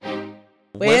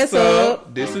What's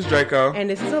up? This is Draco. And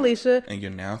this is Alicia. And you're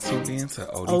now tuned in to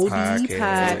OD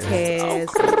Podcast.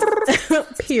 Oh.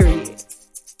 Period.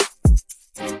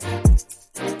 Have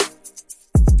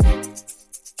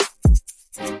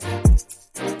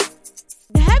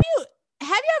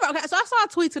you ever, okay, so I saw a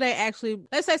tweet today actually.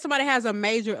 Let's say somebody has a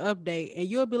major update and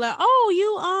you'll be like,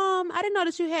 oh, I didn't know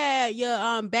that you had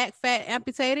your back fat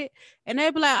amputated. And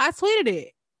they'll be like, I tweeted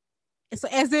it. It's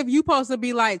as if you supposed to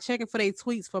be like checking for their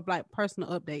tweets for like personal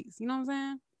updates. You know what I'm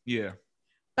saying? Yeah.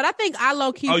 But I think I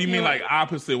low key. Oh, you mean like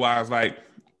opposite wise? Like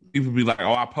people be like,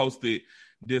 oh, I posted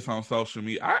this on social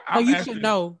media. You should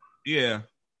know. Yeah.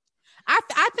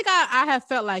 I think I have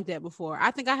felt like that before.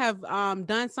 I think I have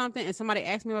done something and somebody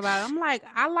asked me about it. I'm like,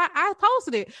 I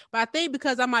posted it. But I think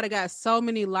because I might have got so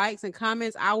many likes and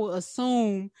comments, I will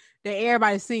assume that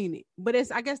everybody's seen it. But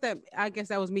I guess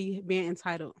that was me being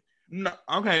entitled. No,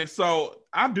 okay, so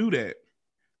I do that.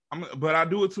 But I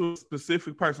do it to a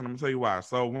specific person. I'm gonna tell you why.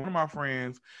 So one of my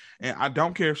friends, and I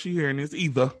don't care if she hearing this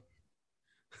either,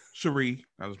 Cherie,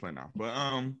 I was playing now,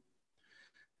 but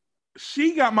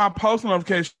she got my post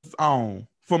notifications on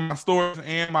for my stories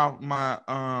and my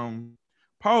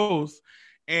posts,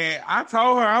 and I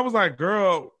told her, I was like,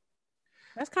 girl,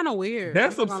 that's kind of weird.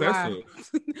 That's obsessive.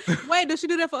 Wait, does she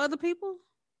do that for other people?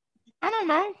 I don't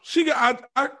know.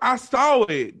 I saw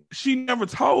it. She never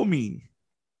told me.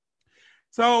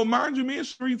 So mind you, me and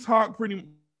Cherie talk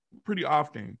pretty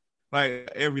often. Like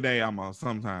every day almost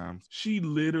sometimes. She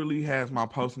literally has my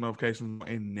post notifications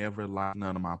and never liked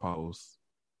none of my posts.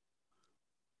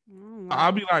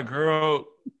 I'll be like, girl,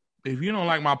 if you don't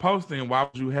like my posting, why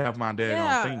would you have my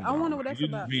daggone thing? I wonder what that's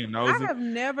about. I have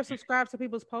never subscribed to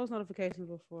people's post notifications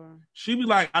before. She be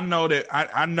like, I know that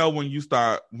I know when you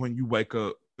wake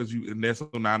up, and that's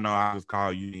when I know I just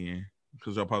call you in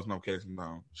because your post notifications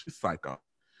on. She's psycho.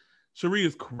 Cherie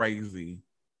is crazy.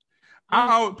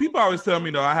 People always tell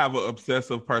me though I have an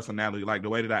obsessive personality, like the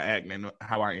way that I act and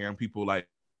how I am. People like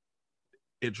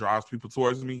it draws people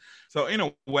towards me. So in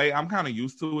a way, I'm kind of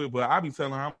used to it. But I be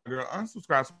telling her, girl,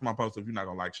 unsubscribe to my post if you're not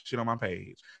gonna like shit on my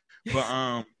page.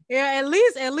 But yeah, at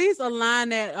least align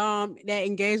that that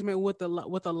engagement with a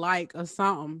like or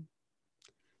something.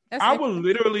 I will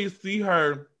literally see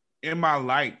her in my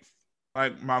likes,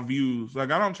 like my views. Like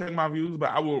I don't check my views,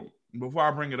 but I will, before I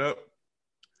bring it up,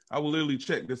 I will literally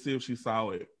check to see if she saw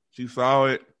it. She saw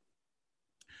it.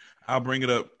 I'll bring it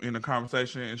up in the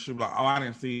conversation and she'll be like, oh, I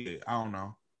didn't see it. I don't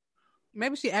know.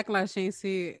 Maybe she acting like she ain't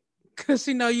see it because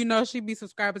she know she be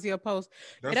subscribing to your post.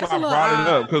 That's why I brought it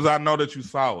up, because I know that you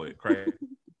saw it, Craig.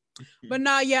 But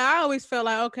no, yeah, I always felt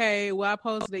like, okay, well, I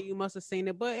posted it, you must have seen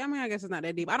it. But I mean, I guess it's not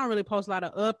that deep. I don't really post a lot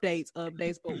of updates, but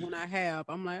when I have,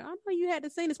 I'm like, I know you had to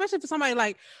see it, especially for somebody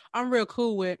like I'm real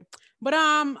cool with. But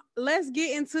let's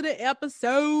get into the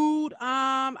episode.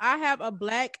 I have a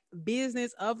Black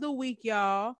Business of the Week,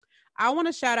 y'all. I want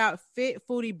to shout out Fit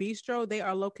Foodie Bistro. They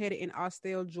are located in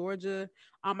Austell, Georgia.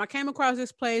 I came across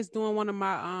this place doing one of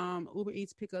my Uber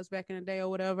Eats pickups back in the day or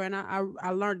whatever, and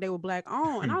I learned they were Black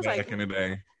owned, and I was back in the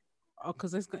day. Oh,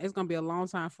 because it's gonna be a long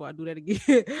time before I do that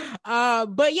again.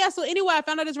 But yeah, so anyway, I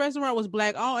found out this restaurant was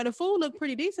Black owned and the food looked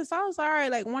pretty decent. So I was all right,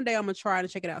 like one day I'm gonna try to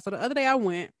check it out. So the other day I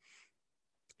went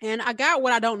and I got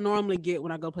what I don't normally get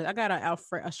when I go play. I got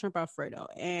a shrimp Alfredo.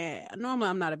 And normally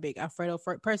I'm not a big Alfredo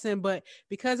person, but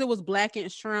because it was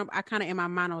blackened shrimp, I kind of in my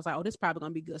mind I was like, oh, this is probably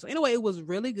gonna be good. So anyway, it was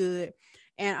really good.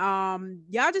 And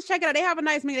y'all just check it out. They have a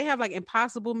nice meat. They have like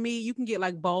Impossible meat. You can get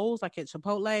like bowls like at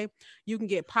Chipotle. You can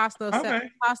get pasta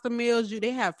meals.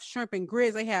 They have shrimp and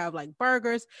grits. They have like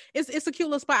burgers. It's a cute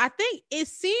little spot. I think it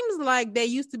seems like they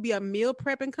used to be a meal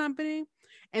prepping company,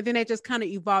 and then they just kind of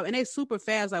evolved. And they super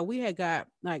fast. Like we had got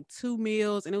like 2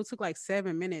 meals, and it took like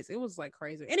 7 minutes. It was like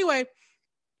crazy. Anyway,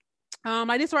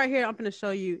 like this right here, I'm gonna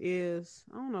show you is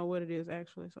I don't know what it is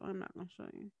actually, so I'm not gonna show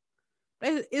you.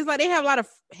 It's like they have a lot of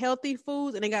healthy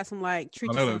foods and they got some like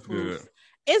treats. Foods. Good.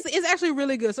 It's actually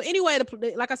really good. So anyway,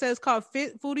 like I said, it's called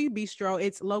Fit Foodie Bistro.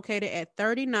 It's located at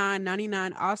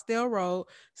 3999 Austell Road,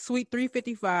 Suite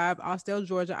 355, Austell,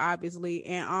 Georgia, obviously.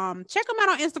 And check them out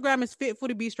on Instagram. It's Fit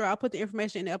Foodie Bistro. I'll put the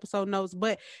information in the episode notes.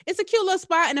 But it's a cute little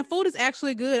spot and the food is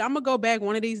actually good. I'm gonna go back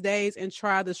one of these days and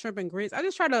try the shrimp and grits. I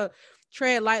just try to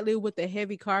tread lightly with the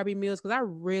heavy carby meals because I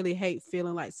really hate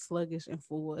feeling like sluggish and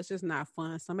full. It's just not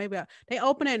fun. So maybe they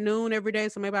open at noon every day.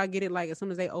 So maybe I'll get it like as soon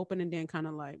as they open and then kind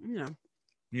of like,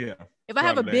 Yeah. If I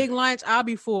have a big lunch, I'll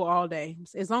be full all day.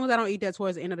 As long as I don't eat that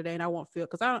towards the end of the day and I won't feel,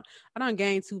 because I don't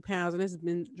gain 2 pounds and this has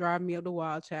been driving me up the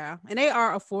wild, child. And they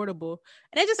are affordable.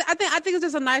 And I think it's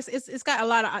just a nice, it's got a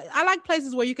lot of, I like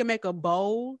places where you can make a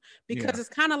bowl because it's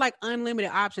kind of like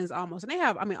unlimited options almost. And they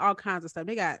have, all kinds of stuff.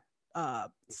 They got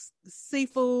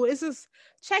seafood. It's just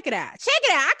check it out.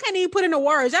 I can't even put in the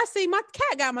words. I see my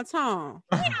cat got my tongue.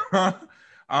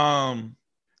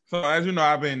 So as you know,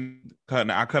 I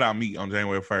cut out meat on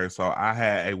January 1st. So I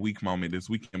had a weak moment this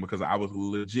weekend because I was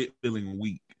legit feeling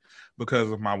weak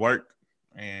because of my work.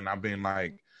 And I've been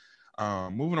like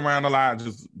moving around a lot,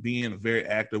 just being very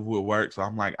active with work. So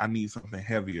I'm like, I need something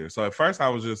heavier. So at first I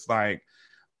was just like,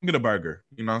 get a burger,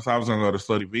 so I was gonna go to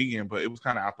Slutty Vegan, but it was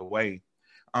kind of out the way.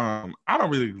 I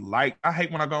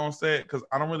hate when I go on set because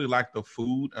I don't really like the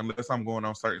food unless I'm going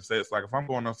on certain sets. Like if I'm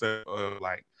going on set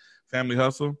like Family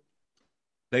Hustle,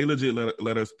 they legit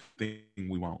let us think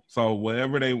we want. So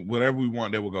whatever we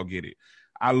want, they will go get it.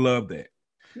 I love that.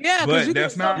 Yeah, but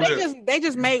that's not they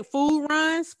just make food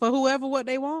runs for whoever what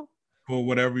they want. For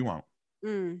whatever you want.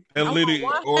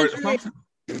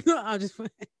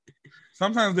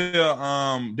 Sometimes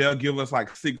they'll give us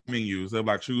like 6 menus. They'll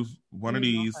like choose one of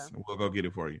these, and we'll go get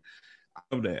it for you. I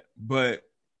love that, but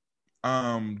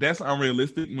that's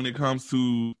unrealistic when it comes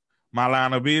to my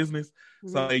line of business.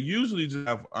 Mm-hmm. So they usually just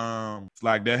have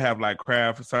like they'll have like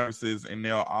craft services, and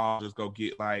they'll all just go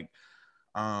get like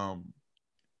Firehouse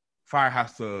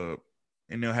Sub,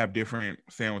 and they'll have different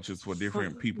sandwiches for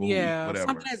different people. Yeah, whatever.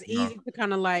 Something that's easy to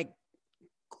kind of like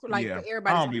yeah,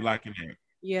 everybody. I don't be liking that.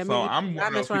 Yeah, so I'm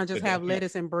just trying to just have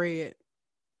lettuce and bread.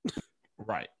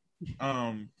 Right.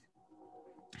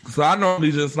 So I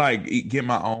normally just like get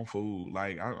my own food.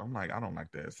 Like I'm like, I don't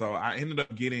like that. So I ended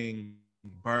up getting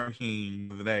Burger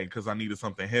King today because I needed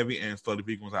something heavy and Slutty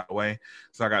Vegan was out of the way.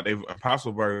 So I got the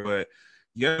Impossible Burger. But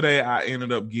yesterday I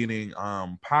ended up getting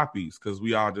Poppies because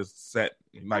we all just sat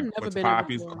like went to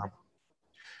Poppies.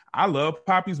 I love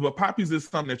Poppies, but Poppies is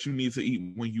something that you need to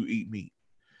eat when you eat meat.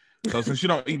 So since you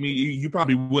don't eat meat, you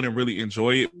probably wouldn't really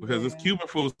enjoy it because it's Cuban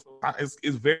food.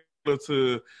 It's very similar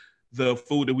to the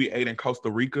food that we ate in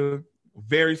Costa Rica.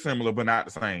 Very similar, but not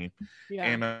the same. Yeah.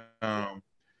 And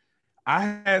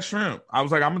I had shrimp. I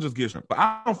was like, I'm gonna just get shrimp. But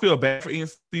I don't feel bad for eating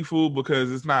seafood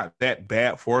because it's not that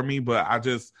bad for me. But I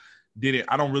just didn't.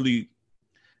 I don't really.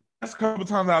 That's a couple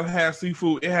times I've had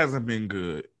seafood. It hasn't been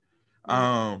good.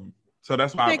 So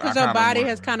that's why. Because your body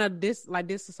has kind of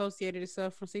disassociated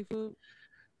itself from seafood.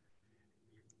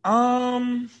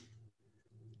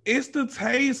 It's the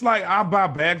taste. Like I buy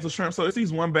bags of shrimp, so it's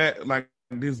these one bag, like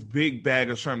this big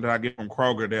bag of shrimp that I get from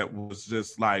Kroger that was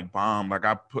just like bomb. Like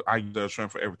I used the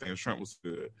shrimp for everything. The shrimp was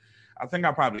good. I think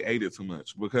I probably ate it too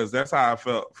much because that's how I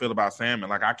feel about salmon.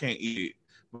 Like I can't eat it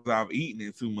because I've eaten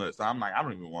it too much. So I'm like, I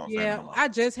don't even want salmon. Yeah, I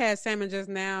just had salmon just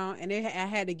now, and I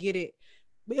had to get it.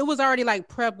 It was already like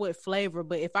prepped with flavor,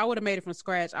 but if I would have made it from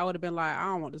scratch, I would have been like, I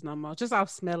don't want this no more. Just off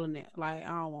smelling it, like I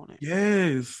don't want it.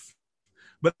 Yes,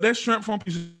 but that shrimp from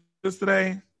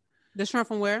yesterday. The shrimp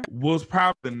from where? Was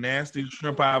probably the nastiest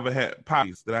shrimp I ever had.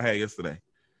 Poppies that I had yesterday.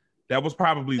 That was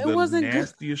probably the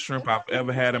nastiest shrimp I've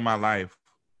ever had in my life.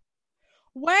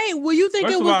 Wait, will you think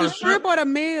it was the shrimp or the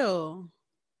meal?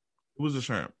 It was the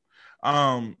shrimp.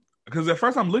 Because at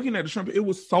first I'm looking at the shrimp, it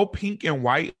was so pink and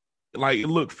white. Like it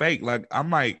looked fake. Like I'm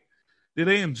like, did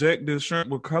they inject this shrimp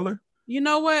with color? You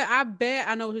know what? I bet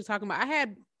I know what you're talking about. I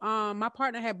had my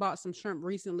partner had bought some shrimp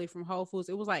recently from Whole Foods.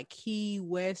 It was like Key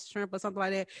West shrimp or something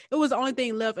like that. It was the only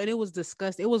thing left, and it was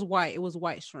disgusting. It was white. It was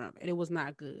white shrimp, and it was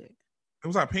not good. It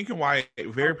was like pink and white,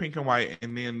 very pink and white,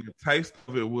 and then the taste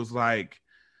of it was like,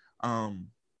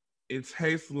 it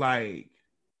tastes like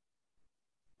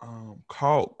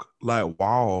caulk, like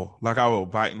wall, like I was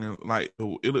biting it, like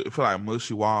it felt like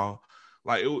mushy wall,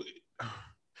 like it.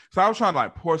 So I was trying to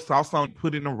like pour sauce on,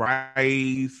 put in the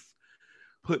rice,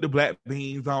 put the black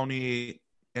beans on it,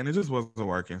 and it just wasn't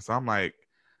working. So I'm like,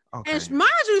 okay. And mind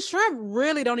you, shrimp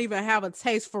really don't even have a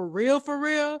taste for real.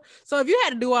 So if you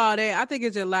had to do all that, I think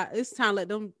it's just like it's time to let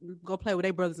them go play with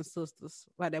their brothers and sisters,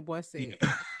 like that boy said.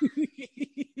 Yeah.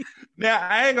 Now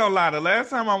I ain't gonna lie. The last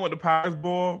time I went to Pies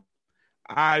Bowl,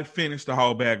 I finished the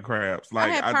whole bag of crabs.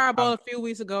 Like I had Power Bowl a few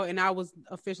weeks ago, and I was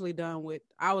officially done with.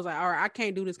 I was like, all right, I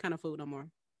can't do this kind of food no more.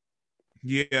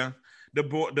 Yeah,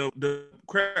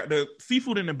 the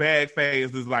seafood in the bag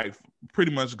phase is like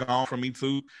pretty much gone for me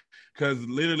too. Because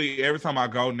literally every time I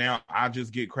go now, I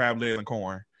just get crab legs and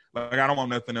corn. Like I don't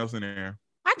want nothing else in there.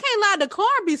 I can't lie, the corn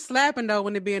be slapping though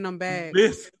when it be in them bags.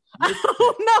 Listen, I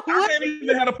don't know. I can't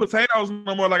even have the potatoes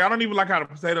no more. Like I don't even like how the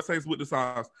potato tastes with the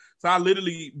sauce. So I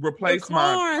literally replaced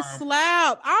my corn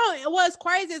slap. What's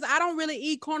crazy is I don't really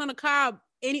eat corn on the cob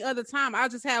any other time. I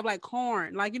just have like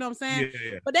corn, like you know what I'm saying.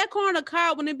 Yeah. But that corn on the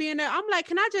cob when it be in there, I'm like,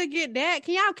 can I just get that?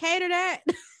 Can y'all cater that?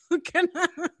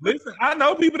 Listen, I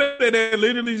know people that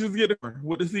literally just get it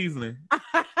with the seasoning.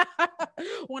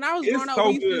 When I was It's growing up, we so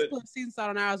used to just good. put season salt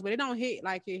on ours, but it don't hit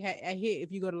like it hit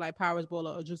if you go to like Powers Bowl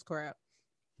or Juice Crab.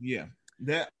 Yeah,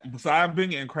 that. So I've been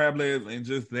getting crab legs and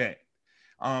just that.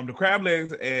 The crab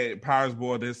legs at Powers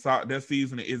Boy, their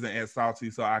seasoning isn't as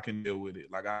salty, so I can deal with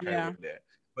it. Like I can Yeah, with that.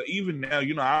 But even now,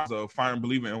 I was a firm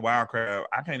believer in wild crab.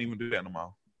 I can't even do that no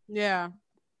more. yeah.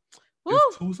 Woo!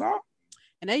 It's too soft.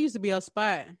 And that used to be a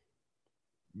spot.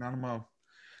 Not no more. All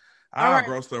I right.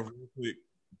 outgrow stuff real quick.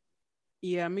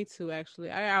 Yeah, me too.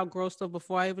 Actually, I outgrow stuff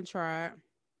before I even tried.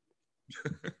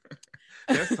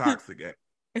 That's toxic.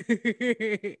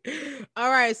 All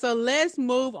right, so let's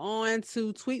move on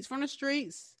to tweets from the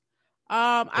streets. You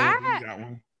got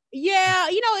one. Yeah,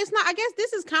 it's not. I guess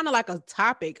this is kind of like a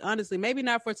topic, honestly. Maybe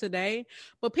not for today,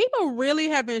 but people really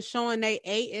have been showing they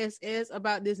ASS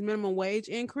about this minimum wage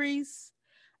increase.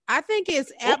 I think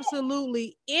it's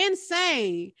absolutely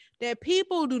insane that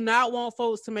people do not want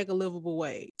folks to make a livable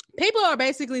wage. People are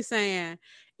basically saying,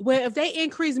 well, if they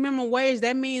increase minimum wage,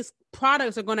 that means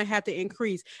products are going to have to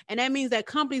increase, and that means that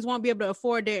companies won't be able to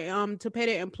afford their to pay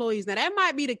their employees. Now, that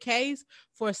might be the case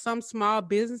for some small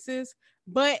businesses,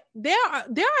 but there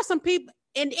are some people.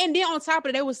 And then on top of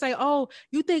it, they would say, "Oh,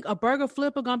 you think a burger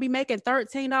flipper gonna be making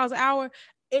 $13 an hour?"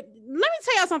 Let me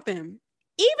tell y'all something.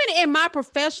 Even in my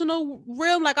professional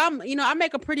realm, like I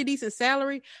make a pretty decent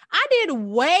salary. I did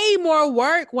way more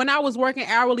work when I was working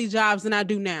hourly jobs than I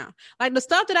do now. Like the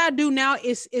stuff that I do now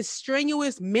is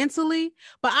strenuous mentally,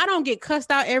 but I don't get cussed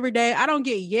out every day. I don't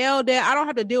get yelled at. I don't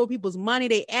have to deal with people's money,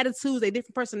 their attitudes, their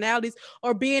different personalities,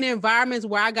 or be in environments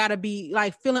where I gotta be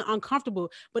like feeling uncomfortable.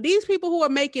 But these people who are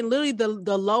making literally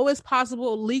the lowest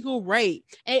possible legal rate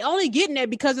and only getting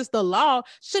that because it's the law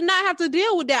should not have to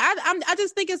deal with that. I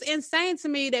just think it's insane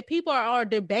to me that people are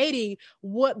debating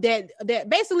what that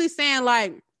basically saying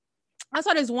like, I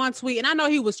saw this one tweet and I know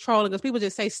he was trolling because people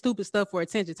just say stupid stuff for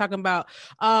attention, talking about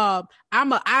I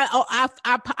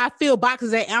fill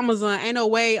boxes at Amazon. Ain't no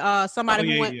way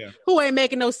somebody who ain't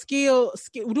making no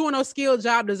doing no skill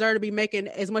job deserve to be making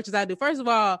as much as I do. First of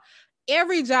all,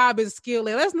 every job is skill.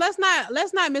 Let's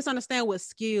not misunderstand what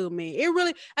skill mean. It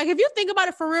really, like, if you think about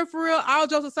it for real, all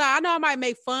jokes aside, I know I might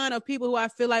make fun of people who I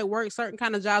feel like work certain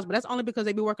kind of jobs, but that's only because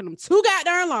they be working them too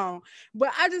goddamn long.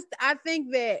 But I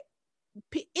think that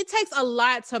it takes a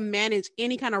lot to manage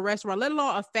any kind of restaurant, let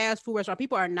alone a fast food restaurant.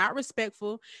 People are not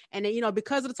respectful, and then,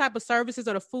 because of the type of services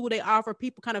or the food they offer,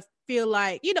 people kind of feel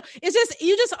like, it's just,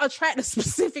 you just attract a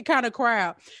specific kind of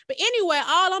crowd. But anyway,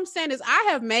 all I'm saying is I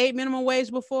have made minimum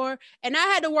wage before, and I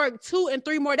had to work 2 and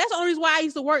 3 more. That's the only reason why I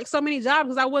used to work so many jobs,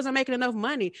 because I wasn't making enough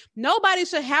money. Nobody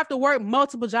should have to work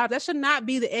multiple jobs. That should not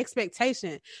be the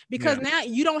expectation, because now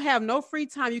you don't have no free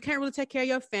time. You can't really take care of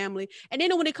your family. And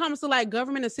then when it comes to like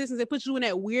government assistance, it puts you in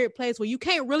that weird place where you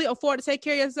can't really afford to take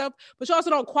care of yourself, but you also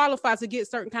don't qualify to get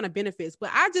certain kind of benefits. But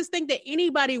I just think that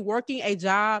anybody working a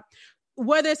job,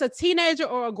 whether it's a teenager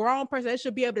or a grown person, they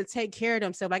should be able to take care of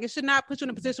themselves. Like, it should not put you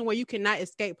in a position where you cannot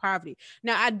escape poverty.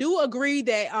 Now, I do agree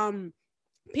that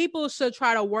people should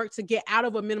try to work to get out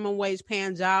of a minimum wage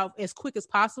paying job as quick as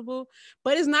possible,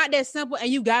 but it's not that simple, and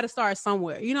you got to start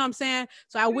somewhere. You know what I'm saying?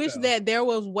 So I wish that there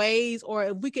was ways, or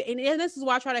if we could, and this is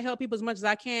why I try to help people as much as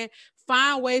I can,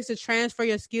 find ways to transfer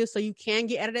your skills so you can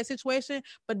get out of that situation.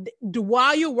 But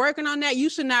while you're working on that, you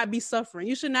should not be suffering.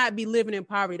 You should not be living in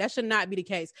poverty. That should not be the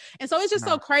case. And so it's just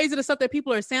so crazy, the stuff that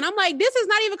people are saying. I'm like, this is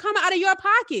not even coming out of your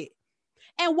pocket.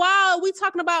 And while we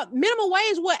talking about minimum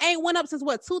wage, what ain't went up since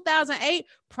 2008?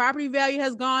 Property value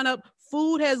has gone up.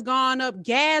 Food has gone up,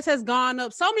 gas has gone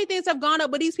up, so many things have gone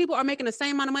up, but these people are making the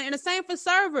same amount of money. And the same for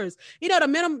servers. The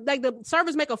minimum, like the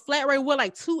servers make a flat rate with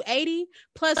like $280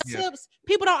 plus tips.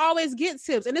 People don't always get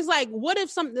tips. And it's like, what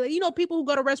if people who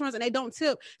go to restaurants and they don't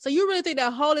tip? So you really think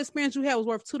that whole experience you had was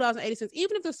worth $2.80,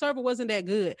 even if the server wasn't that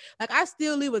good? Like, I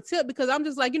still leave a tip, because I'm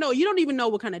just like, you don't even know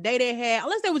what kind of day they had,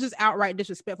 unless they were just outright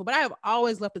disrespectful. But I have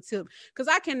always left a tip, because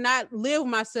I cannot live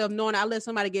with myself knowing I let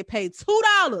somebody get paid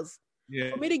 $2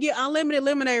 for me to get unlimited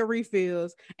lemonade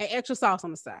refills and extra sauce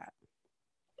on the side.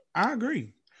 I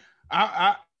agree.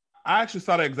 I actually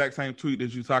saw the exact same tweet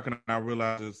that you're talking about. I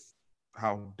realized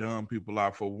how dumb people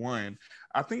are. For one,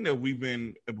 I think that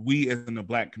we as in the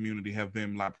Black community have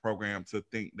been like programmed to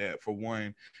think that, for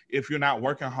one, if you're not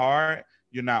working hard,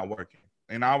 you're not working.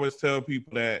 And I always tell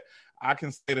people that I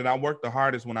can say that I worked the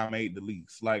hardest when I made the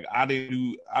least. Like, I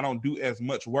don't do as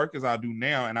much work as I do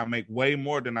now, and I make way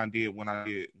more than I did when I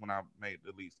made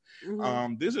the least.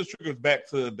 Mm-hmm. This just triggers back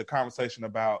to the conversation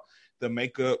about the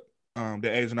makeup, the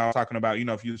agent I was talking about.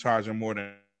 If you're charging more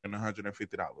than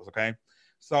 $150, okay?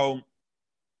 So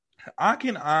I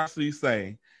can honestly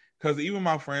say, because even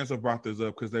my friends have brought this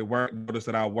up, because they noticed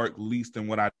that I work least than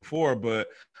what I did before, but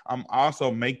I'm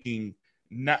also making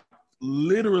not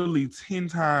literally 10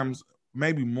 times,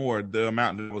 maybe more, the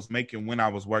amount that I was making when I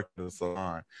was working at a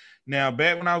salon. Now,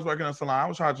 back when I was working at a salon, I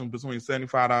was charging between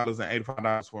 $75 and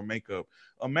 $85 for makeup.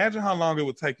 Imagine how long it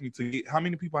would take me to get, how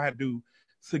many people I had to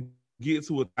get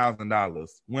to $1,000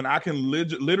 when I can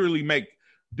literally make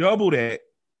double that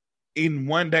in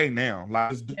one day now.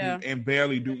 Like, and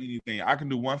barely do anything. I can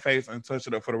do one face and touch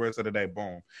it up for the rest of the day.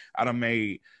 Boom. I done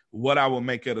made what I would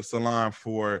make at a salon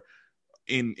for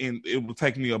in it would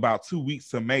take me about 2 weeks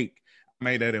to make. I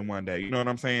made that in one day. You know what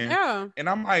I'm saying? Yeah. And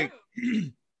I'm like,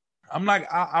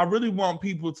 I really want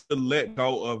people to let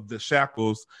go of the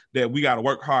shackles that we got to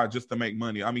work hard just to make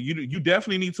money. I mean, you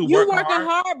definitely need to work hard. You're working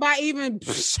hard by even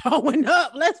showing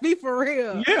up. Let's be for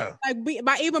real. Yeah. Like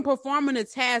by even performing the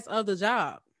task of the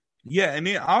job. Yeah. And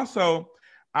then also,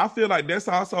 I feel like that's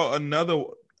also another,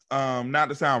 not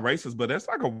to sound racist, but that's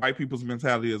like a white people's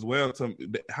mentality as well, to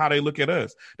how they look at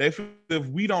us. They feel if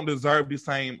we don't deserve the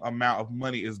same amount of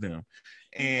money as them.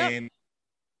 And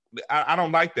I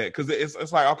don't like that, because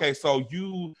it's like, okay, so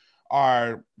you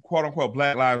are quote unquote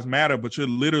Black Lives Matter, but you're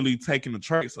literally taking the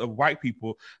traits of white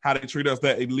people, how they treat us,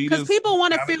 that elitist. Because people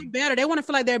want to feel better. They want to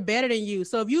feel like they're better than you.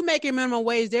 So if you make a minimum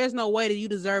wage, there's no way that you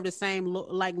deserve the same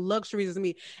like luxuries as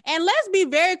me. And let's be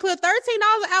very clear, $13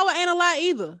 an hour ain't a lot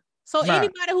either. So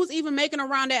anybody who's even making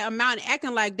around that amount and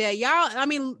acting like that, y'all, I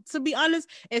mean, to be honest,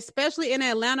 especially in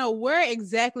Atlanta, where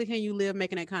exactly can you live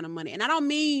making that kind of money? And I don't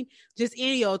mean just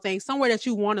any old thing, somewhere that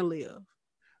you want to live.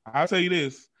 I'll tell you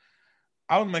this.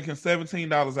 I was making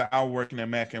 $17 an hour working at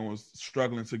Mac and was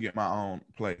struggling to get my own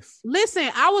place. Listen,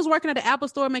 I was working at the Apple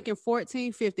store making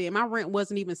 $14.50 and my rent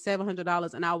wasn't even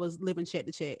 $700 and I was living check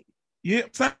to check. Yeah,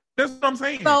 that's what I'm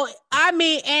saying. So I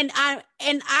mean, and I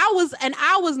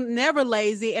was never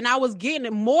lazy, and I was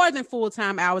getting more than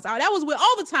full-time hours. That was with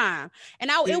overtime, and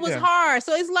it was hard.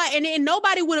 So it's like, and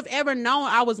nobody would have ever known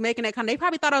I was making that kind. They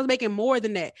probably thought I was making more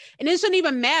than that, and it shouldn't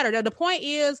even matter. The point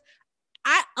is,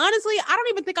 I don't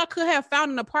even think I could have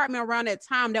found an apartment around that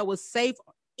time that was safe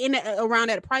around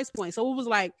that price point. So it was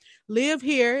like, live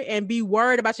here and be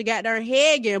worried about your goddamn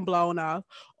head getting blown off,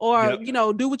 or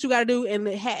do what you got to do and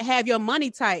have your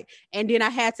money tight. And then I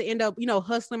had to end up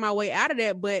hustling my way out of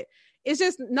that. But it's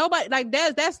just nobody like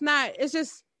that. That's not. It's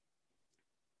just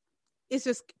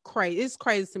crazy. It's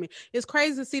crazy to me. It's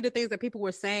crazy to see the things that people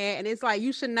were saying, and it's like,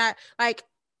 you should not like.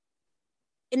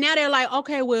 And now they're like,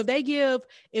 okay, well, if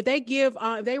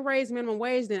they raise minimum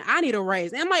wage, then I need a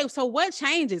raise. And I'm like, so what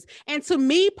changes? And to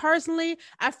me personally,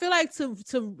 I feel like to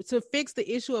fix the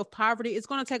issue of poverty, it's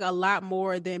going to take a lot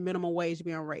more than minimum wage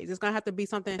being raised. It's going to have to be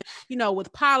something,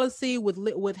 with policy,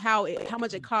 with how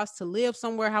much it costs to live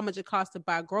somewhere, how much it costs to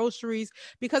buy groceries.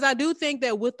 Because I do think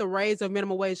that with the raise of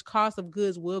minimum wage, cost of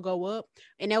goods will go up,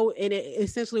 and it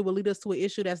essentially will lead us to an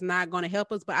issue that's not going to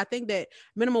help us. But I think that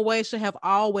minimum wage should have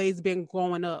always been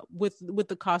going up with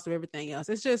the cost of everything else.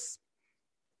 It's just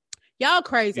y'all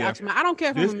crazy. Yeah. I don't care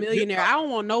if I'm a millionaire. I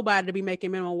don't want nobody to be making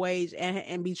minimum wage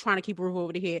and be trying to keep a roof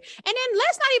over the head. And then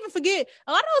let's not even forget,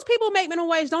 a lot of those people who make minimum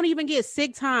wage don't even get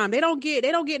sick time. They don't get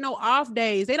no off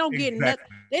days. They don't get nothing.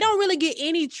 They don't really get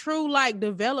any true like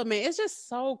development. It's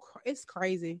just it's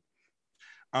crazy.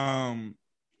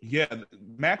 Yeah,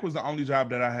 Mac was the only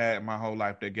job that I had my whole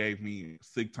life that gave me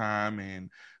sick time and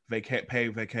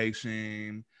paid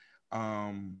vacation.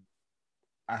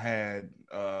 I had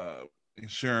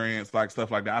insurance, like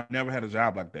stuff like that. I've never had a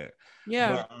job like that.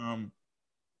 Yeah. But,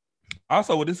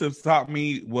 also, what this has taught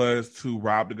me was to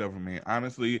rob the government.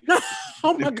 Honestly.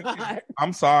 Oh my God.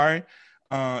 I'm sorry.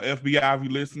 FBI, if you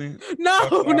listening. No.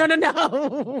 But,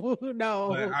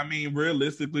 I mean,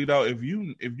 realistically though, if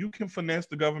you can finesse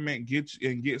the government, get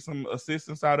some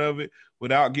assistance out of it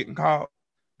without getting caught,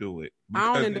 do it.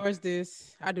 I don't endorse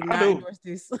this. I do not endorse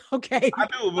this. Okay. I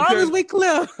do. As long as we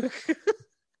clear.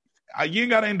 You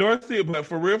ain't gotta endorse it, but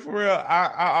for real,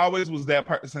 I always was that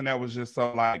person that was just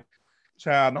so like,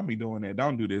 child, don't be doing that.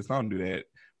 Don't do this. Don't do that.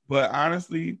 But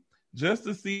honestly, just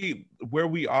to see where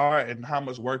we are and how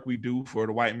much work we do for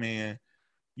the white man,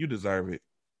 you deserve it.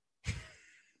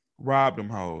 Rob them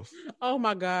hoes. Oh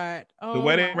my God. The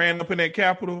way they ran up in that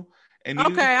Capitol. And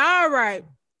okay, all right.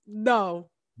 No.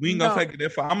 We ain't gonna take it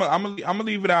that far. I'm gonna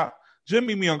leave it out. Just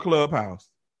meet me on Clubhouse.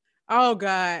 Oh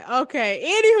God.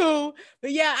 Okay. Anywho,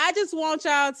 but yeah, I just want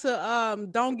y'all to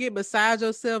don't get beside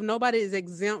yourself. Nobody is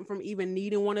exempt from even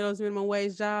needing one of those minimum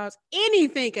wage jobs.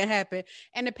 Anything can happen.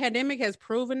 And the pandemic has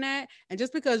proven that. And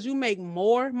just because you make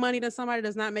more money than somebody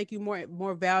does not make you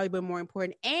more valuable, more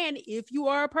important. And if you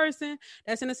are a person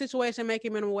that's in a situation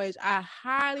making minimum wage, I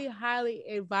highly, highly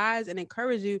advise and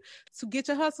encourage you to get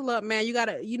your hustle up, man. You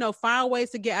gotta, find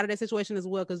ways to get out of that situation as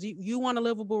well. Because you want a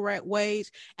livable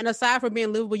wage. And aside from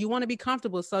being livable, you want want to be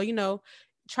comfortable. So,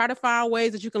 try to find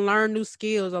ways that you can learn new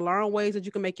skills or learn ways that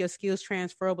you can make your skills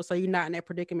transferable so you're not in that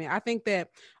predicament. I think that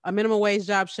a minimum wage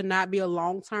job should not be a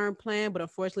long-term plan, but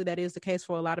unfortunately that is the case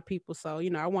for a lot of people. So,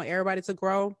 I want everybody to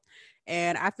grow.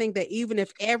 And I think that even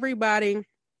if everybody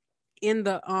in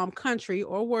the country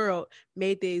or world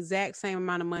made the exact same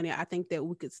amount of money, I think that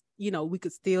we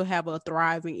could still have a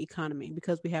thriving economy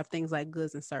because we have things like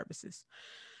goods and services.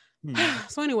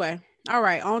 So anyway, all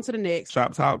right, on to the next.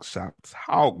 Shop talk thing.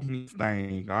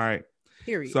 All right.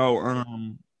 Period. So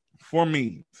for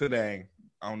me today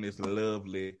on this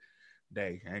lovely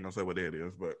day, I ain't gonna say what that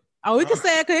is, but we can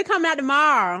say it because it coming out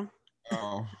tomorrow.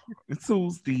 It's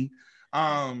Tuesday.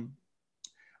 I've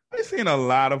seen a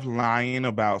lot of lying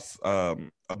about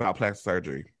plastic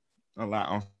surgery, a lot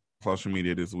on social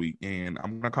media this week, and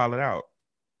I'm gonna call it out.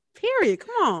 Period.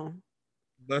 Come on.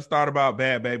 Let's start about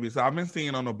Bad Baby. So I've been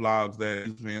seeing on the blogs that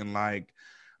it's been like,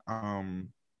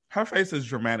 her face has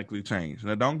dramatically changed.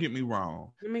 Now, don't get me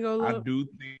wrong. Let me go look.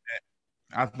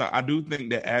 I do think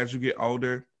that as you get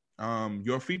older,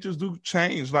 your features do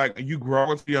change. Like you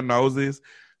grow into your noses,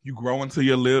 you grow into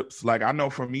your lips. Like I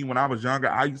know for me, when I was younger,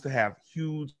 I used to have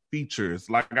huge features.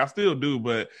 Like I still do,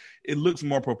 but it looks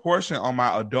more proportionate on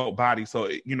my adult body. So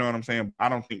you know what I'm saying? I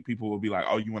don't think people will be like,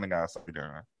 "Oh, you want to got something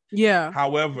done." Yeah.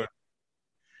 However,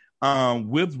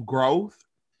 with growth,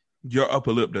 your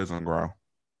upper lip doesn't grow.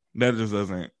 That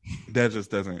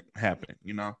just doesn't happen,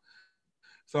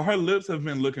 So her lips have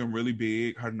been looking really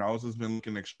big. Her nose has been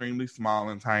looking extremely small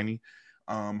and tiny.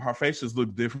 Her face just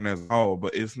looks different as a whole,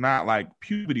 but it's not like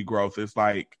puberty growth. It's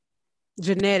like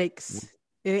genetics.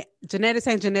 Genetics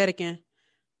ain't geneticing.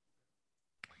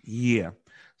 Yeah.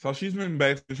 So she's been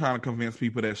basically trying to convince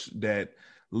people that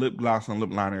lip gloss and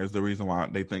lip liner is the reason why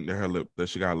they think that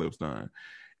she got her lips done.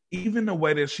 Even the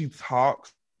way that she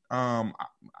talks,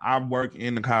 I work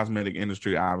in the cosmetic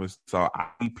industry, obviously, so I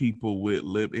see people with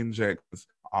lip injections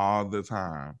all the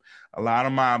time. A lot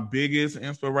of my biggest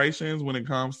inspirations when it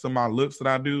comes to my looks that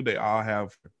I do, they all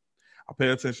have. I pay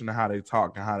attention to how they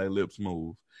talk and how their lips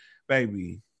move.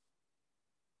 Baby,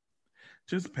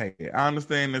 just pay it. I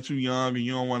understand that you're young and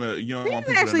you don't want people to know that.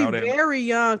 She's actually very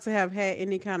young to have had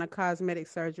any kind of cosmetic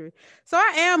surgery. So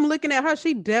I am looking at her.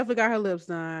 She definitely got her lips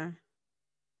done.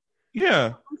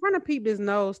 Yeah. I'm trying to peep this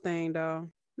nose thing though.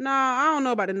 No, I don't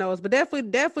know about the nose, but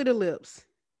definitely the lips.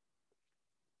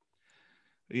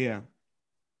 Yeah.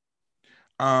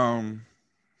 And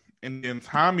then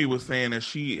Tommy was saying that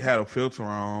she had a filter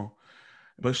on,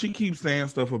 but she keeps saying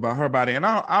stuff about her body, and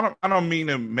I don't mean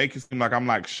to make it seem like I'm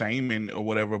like shaming or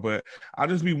whatever, but I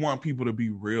just want people to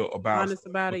be real about honest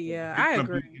about it. Yeah, I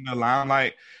agree. In the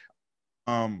limelight,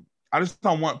 I just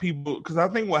don't want people, because I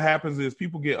think what happens is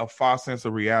people get a false sense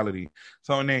of reality.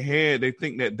 So in their head, they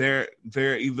think that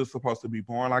they're either supposed to be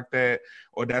born like that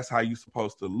or that's how you're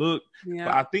supposed to look. Yeah.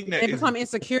 But I think that they become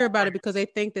insecure about it because they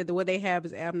think that what they have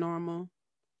is abnormal.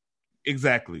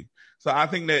 Exactly. So I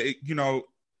think that,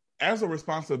 as a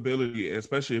responsibility,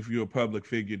 especially if you're a public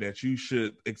figure, that you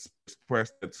should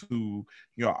express that to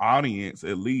your audience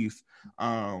at least.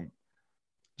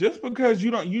 Just because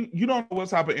you don't know what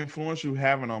type of influence you're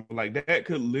having on, like that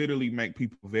could literally make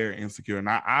people very insecure. And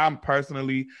I'm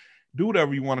personally, do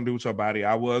whatever you want to do with your body.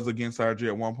 I was against surgery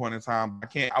at one point in time.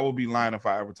 I would be lying if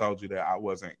I ever told you that I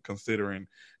wasn't considering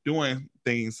doing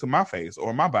things to my face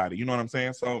or my body. You know what I'm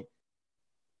saying? So,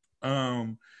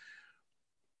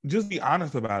 just be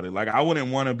honest about it. Like, I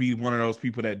wouldn't want to be one of those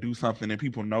people that do something and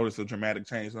people notice a dramatic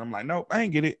change. And I'm like, nope, I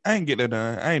ain't get it. I ain't get that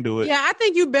done. I ain't do it. Yeah, I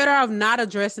think you're better off not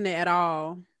addressing it at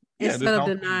all instead of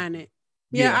denying it.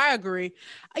 Yeah, I agree.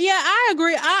 Yeah, I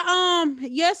agree.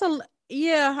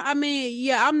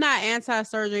 I'm not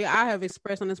anti-surgery. I have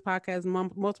expressed on this podcast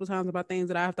multiple times about things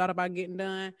that I've thought about getting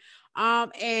done.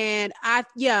 And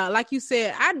like you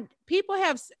said, I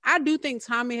do think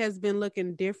Tommy has been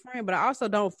looking different, but I also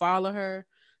don't follow her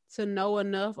to know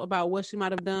enough about what she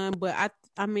might have done. But I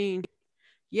do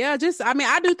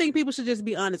think people should just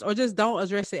be honest or just don't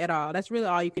address it at all. That's really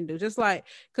all you can do. Just like,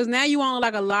 because now you want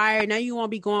like a liar. Now you won't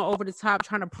be going over the top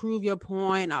trying to prove your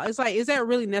point. It's like, is that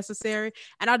really necessary?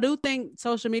 And I do think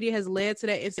social media has led to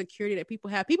that insecurity that people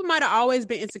have. People might have always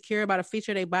been insecure about a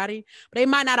feature of their body, but they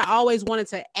might not have always wanted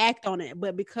to act on it.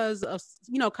 But because of,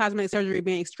 cosmetic surgery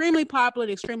being extremely popular,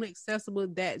 extremely accessible,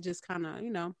 that just kind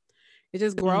of, it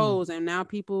just grows. And now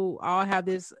people all have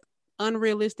this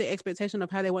unrealistic expectation of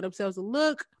how they want themselves to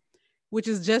look, which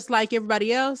is just like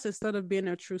everybody else instead of being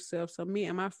their true self. So me,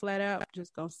 am I flat out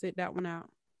just gonna sit that one out?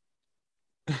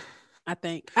 I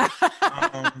think.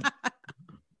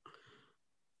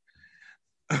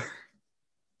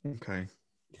 Okay.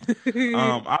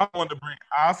 I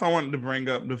also wanted to bring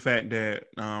up the fact that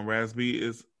Raz B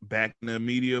is back in the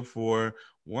media for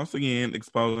once again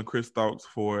exposing Chris Stokes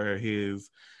for his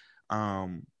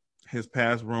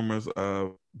past rumors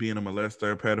of being a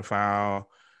molester, pedophile,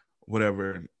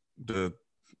 whatever.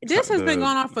 This has been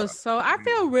going on for so. I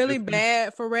feel really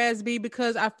bad for Raz B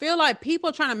because I feel like people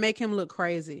are trying to make him look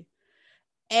crazy.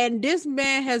 And this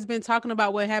man has been talking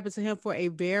about what happened to him for a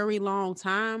very long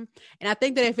time. And I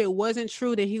think that if it wasn't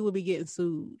true, then he would be getting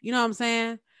sued. You know what I'm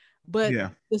saying? But yeah,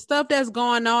 the stuff that's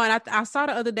going on, I saw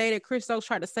the other day that Chris Stokes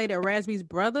tried to say that Raz B's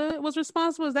brother was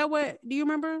responsible. Is that what? Do you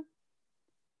remember?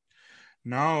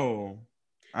 no.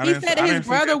 He said that his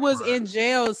brother was in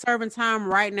jail serving time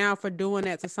right now for doing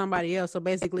that to somebody else. So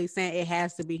basically saying it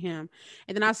has to be him.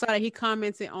 And then I saw that he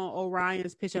commented on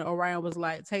Orion's picture. And Orion was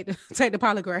like, take the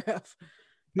polygraph.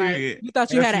 Like, you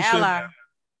thought you had an ally.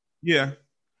 Yeah.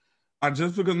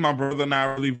 Just because my brother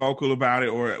not really vocal about it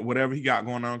or whatever he got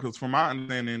going on. Because from my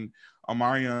understanding,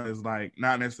 Omarion is like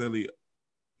not necessarily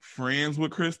friends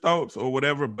with Chris Stokes or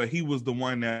whatever, but he was the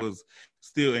one that was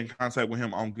still in contact with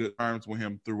him on good terms with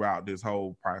him throughout this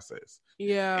whole process.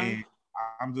 Yeah. And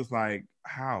I'm just like,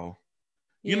 how?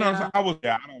 You know what I'm saying?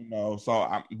 I don't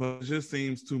know. But it just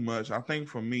seems too much. I think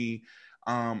for me,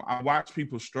 I watch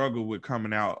people struggle with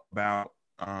coming out about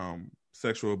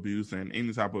sexual abuse and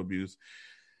any type of abuse.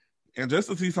 And just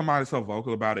to see somebody so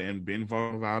vocal about it and been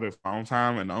vocal about it for a long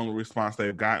time, and the only response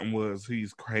they've gotten was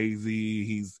he's crazy,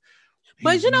 he's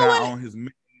but you know what? On his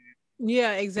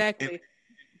yeah, exactly.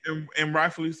 And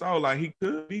rightfully so. Like he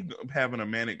could be having a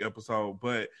manic episode,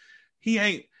 but he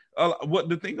ain't. What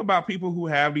the thing about people who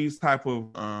have these type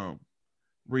of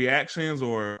reactions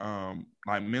or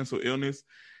like mental illness,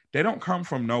 they don't come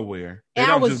from nowhere.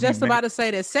 And I was just about to say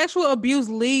that sexual abuse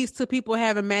leads to people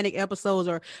having manic episodes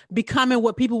or becoming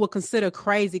what people would consider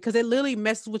crazy because it literally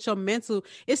messes with your mental.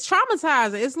 It's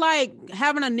traumatizing. It's like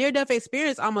having a near-death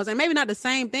experience almost. And maybe not the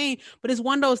same thing, but it's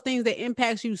one of those things that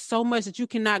impacts you so much that you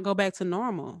cannot go back to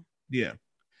normal. Yeah.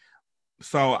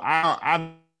 So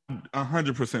I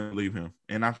 100% believe him.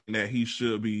 And I think that he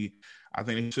should be, I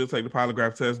think he should take the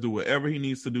polygraph test, do whatever he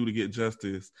needs to do to get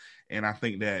justice. And I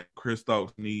think that Chris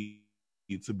Stokes needs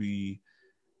to be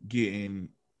getting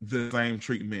the same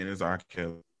treatment as R.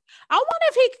 Kelly. I wonder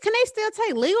if can they still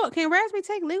take legal? Can Raz B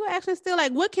take legal action still?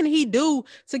 Like, what can he do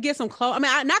to get some closure? I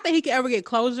mean, not that he can ever get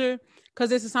closure because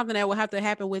this is something that will have to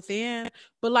happen within.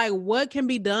 But like, what can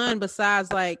be done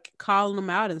besides like calling them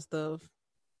out and stuff?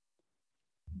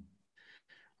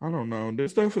 I don't know.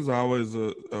 This stuff is always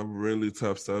a really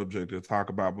tough subject to talk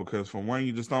about because for one,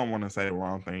 you just don't want to say the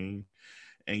wrong thing.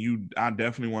 And I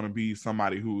definitely want to be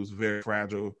somebody who's very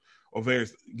fragile or very,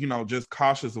 just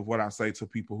cautious of what I say to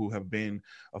people who have been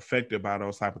affected by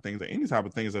those type of things or any type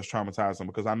of things that's traumatizing.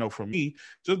 Because I know for me,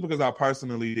 just because I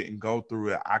personally didn't go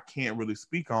through it, I can't really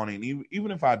speak on it. And even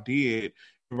if I did,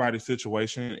 everybody's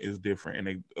situation is different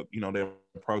and they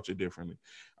approach it differently.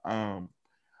 I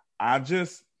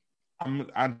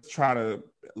try to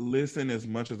listen as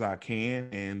much as I can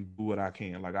and do what I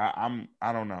can. Like I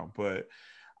don't know, but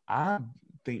I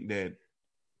think that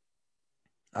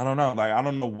I don't know. Like I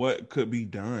don't know what could be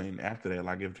done after that.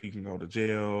 Like if he can go to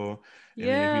jail, and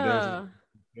if he doesn't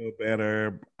feel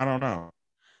better, I don't know.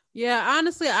 Yeah,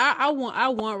 honestly, I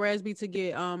want Raz B to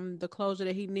get the closure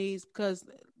that he needs because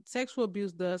sexual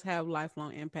abuse does have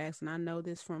lifelong impacts, and I know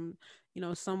this from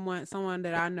someone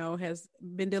that I know has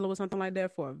been dealing with something like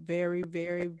that for a very,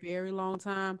 very, very long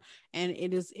time, and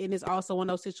it is also one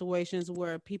of those situations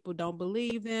where people don't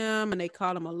believe them and they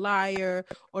call them a liar,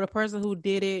 or the person who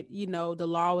did it, the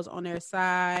law was on their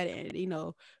side,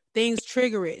 and things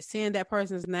trigger it, seeing that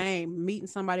person's name, meeting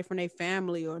somebody from their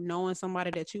family, or knowing somebody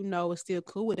that is still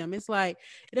cool with them. It's like,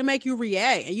 it'll make you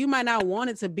react. And you might not want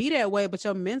it to be that way, but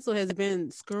your mental has been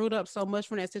screwed up so much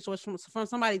from that situation, from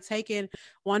somebody taking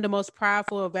one of the most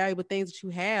prideful or valuable things that you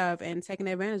have and taking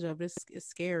advantage of it. It's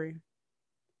scary.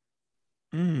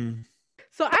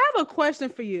 So I have a question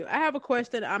for you. I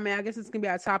guess it's gonna be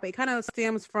our topic. It kind of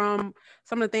stems from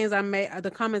some of the things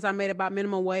the comments I made about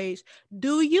minimum wage.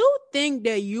 Do you think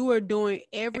that you are doing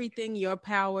everything in your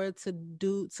power to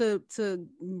do to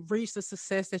reach the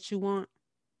success that you want?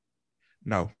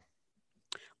 No.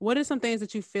 What are some things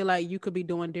that you feel like you could be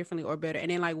doing differently or better?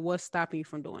 And then like what's stopping you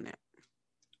from doing that?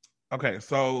 Okay,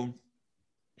 so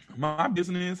my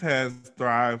business has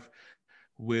thrived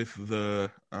with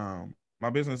my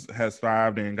business has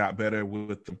thrived and got better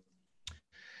with the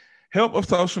help of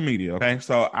social media. Okay.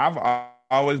 So I've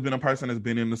always been a person that's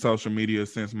been in the social media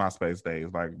since MySpace days.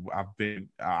 Like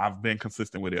I've been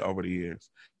consistent with it over the years.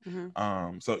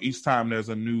 Mm-hmm. So each time there's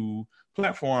a new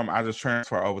platform, I just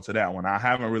transfer over to that one. I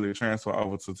haven't really transferred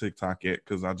over to TikTok yet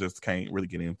because I just can't really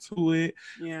get into it.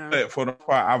 Yeah. But for the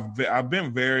part, I've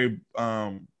been very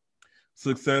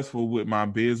successful with my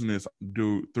business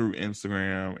through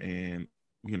Instagram and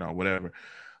whatever.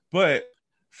 But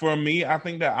for me, I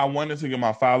think that I wanted to get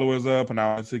my followers up and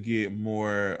I wanted to get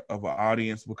more of an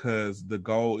audience because the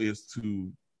goal is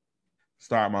to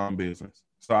start my own business.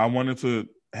 So I wanted to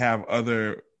have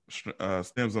other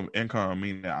stems of income,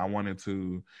 meaning that I wanted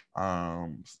to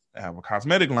have a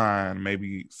cosmetic line,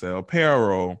 maybe sell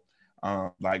apparel,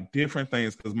 like different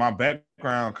things, because my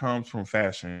background comes from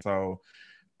fashion. So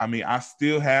I mean, I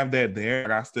still have that there.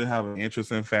 Like, I still have an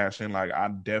interest in fashion. Like, I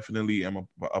definitely am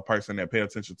a person that pay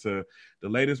attention to the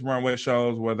latest runway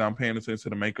shows, whether I'm paying attention to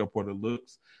the makeup or the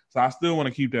looks. So I still want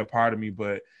to keep that part of me,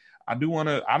 but I do want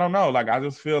to, I don't know, like, I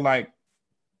just feel like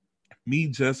me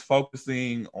just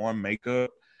focusing on makeup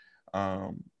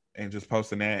and just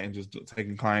posting that and just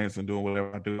taking clients and doing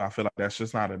whatever I do, I feel like that's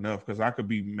just not enough because I could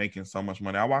be making so much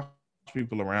money. I watch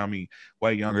people around me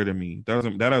way younger than me.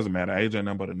 That doesn't matter. Age ain't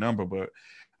nothing but a number, but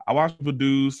I watch people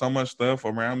do so much stuff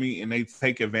around me and they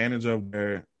take advantage of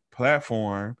their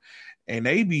platform and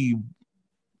they be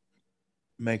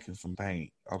making some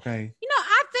paint, okay?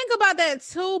 I think about that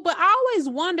too, but I always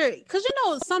wonder because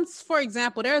for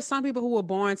example, there are some people who were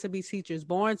born to be teachers,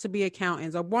 born to be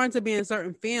accountants, or born to be in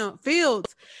certain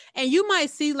fields, and you might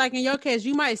see, like in your case,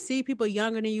 you might see people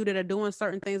younger than you that are doing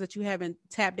certain things that you haven't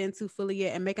tapped into fully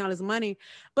yet and making all this money.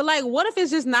 But like, what if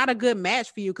it's just not a good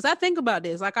match for you? Because I think about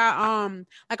this, I'm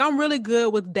really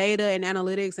good with data and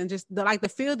analytics, and just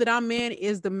the field that I'm in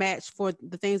is the match for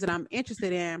the things that I'm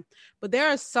interested in. But there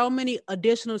are so many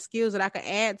additional skills that I could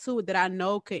add to it that I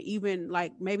know could even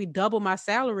like maybe double my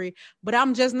salary, but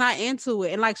I'm just not into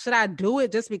it. And like, should I do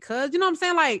it just because, you know what I'm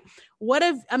saying? Like, what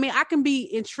if, I mean, I can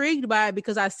be intrigued by it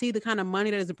because I see the kind of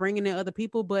money that it's bringing in other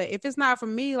people, but if it's not for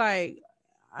me, like,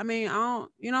 I mean, I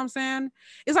don't, you know what I'm saying?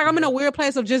 It's like I'm in a weird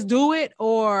place of just do it,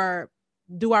 or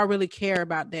do I really care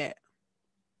about that?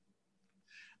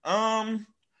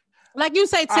 Like you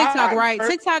say, TikTok, right?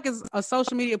 TikTok is a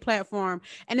social media platform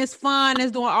and it's fun.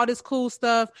 It's doing all this cool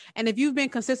stuff. And if you've been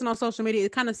consistent on social media,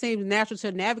 it kind of seems natural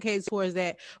to navigate towards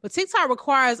that. But TikTok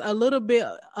requires a little bit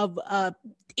of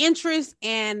interest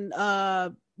and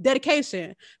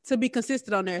dedication to be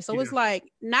consistent on there. So it's like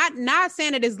not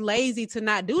saying that it's lazy to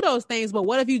not do those things, but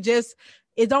what if you just,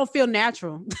 it don't feel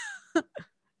natural?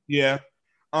 Yeah.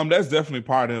 That's definitely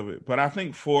part of it. But I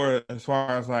think as far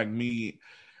as like me,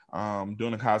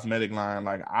 doing a cosmetic line,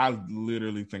 like I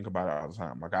literally think about it all the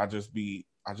time. Like I just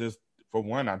for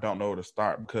one, I don't know where to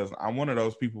start because I'm one of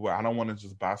those people where I don't want to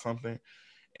just buy something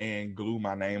and glue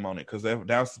my name on it because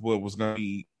that's what was gonna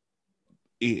be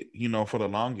it, for the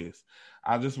longest.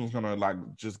 I just was gonna like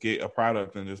just get a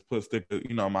product and just stick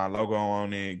my logo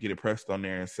on it, get it pressed on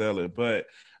there and sell it. But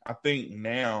I think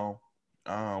now,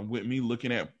 with me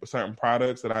looking at certain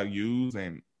products that I use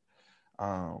and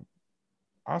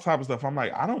all type of stuff, I'm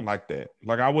like, I don't like that.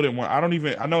 Like I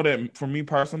know that for me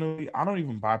personally, I don't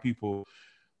even buy people's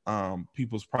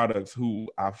products who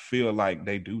I feel like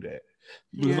they do that.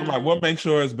 Because I'm like, what makes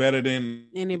sure it's better than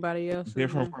anybody else?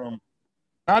 Different from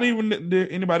not even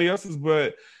anybody else's,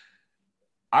 but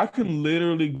I can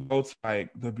literally go to like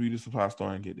the beauty supply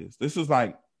store and get this. This is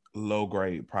like low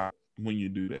grade product when you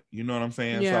do that. You know what I'm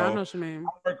saying? Yeah, so I know what you mean.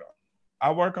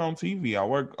 I work on TV. I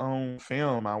work on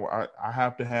film. I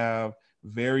have to have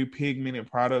very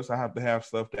pigmented products. I have to have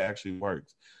stuff that actually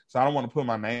works. So I don't want to put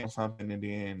my name on something and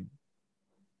then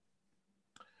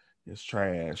it's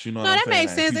trash. You know what I'm saying? No, that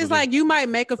makes sense. It's like you might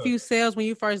make a few sales when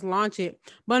you first launch it,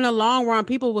 but in the long run,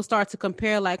 people will start to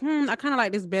compare like, I kind of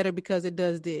like this better because it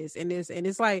does this and this. And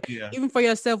it's like, even for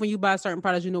yourself, when you buy certain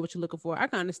products, you know what you're looking for. I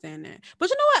can understand that. But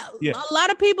you know what? Yeah. A lot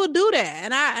of people do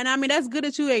that. And I mean, that's good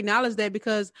that you acknowledge that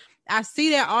because I see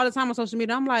that all the time on social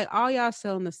media. I'm like, all y'all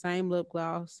selling the same lip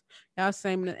gloss. Y'all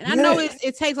same. And I know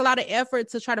it takes a lot of effort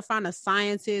to try to find a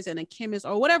scientist and a chemist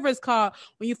or whatever it's called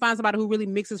when you find somebody who really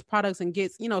mixes products and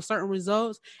gets, certain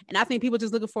results. And I think people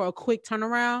just looking for a quick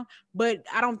turnaround, but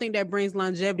I don't think that brings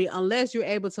longevity unless you're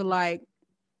able to like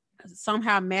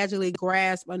somehow magically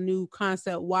grasp a new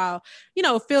concept while,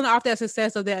 feeling off that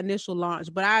success of that initial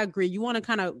launch. But I agree. You want to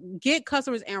kind of get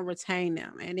customers and retain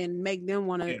them and then make them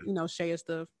want to, share your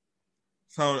stuff.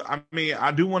 So, I mean,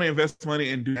 I do want to invest money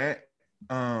and do that.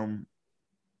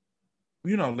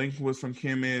 Link with some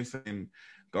chemists and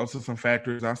go to some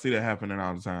factories. I see that happening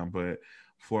all the time. But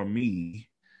for me,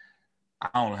 I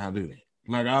don't know how to do that.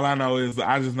 Like, all I know is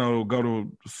I just know go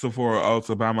to Sephora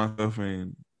Ulta, buy my stuff,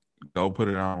 and go put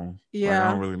it on. Yeah. Like,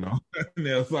 I don't really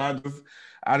know. So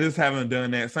I just haven't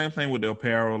done that. Same thing with the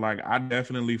apparel. Like I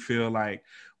definitely feel like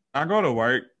when I go to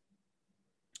work,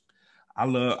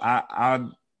 I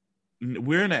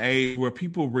we're in an age where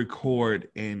people record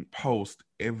and post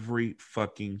every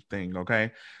fucking thing.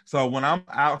 Okay. So when I'm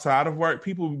outside of work,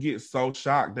 people get so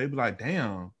shocked. They be like,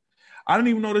 damn, I didn't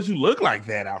even know that you look like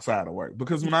that outside of work.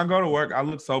 Because when I go to work, I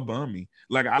look so bummy.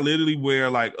 Like I literally wear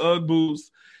like Ugg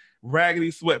boots,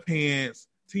 raggedy sweatpants,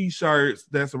 t-shirts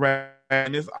that's raggedy.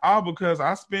 And it's all because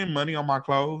I spend money on my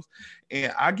clothes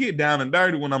and I get down and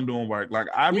dirty when I'm doing work. Like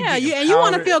I be getting you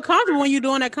want to powdered. feel comfortable when you're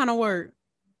doing that kind of work.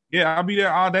 Yeah, I'll be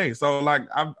there all day. So like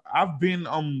I've been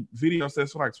on video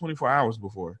sets for like 24 hours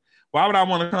before. Why would I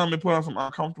want to come and put on some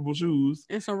uncomfortable shoes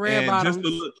and some red and bottoms just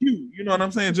to look cute? You know what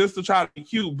I'm saying? Just to try to be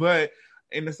cute. But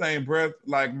in the same breath,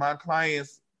 like my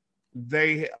clients,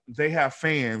 they have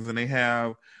fans and they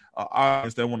have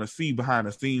audience that want to see behind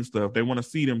the scenes stuff. They want to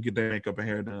see them get their makeup and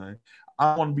hair done.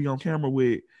 I want to be on camera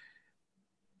with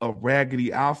a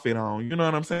raggedy outfit on. You know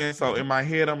what I'm saying? So in my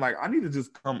head, I'm like, I need to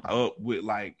just come up with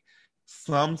like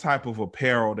some type of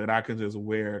apparel that I can just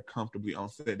wear comfortably on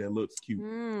set that looks cute.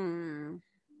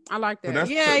 I like that.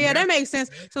 Yeah, that makes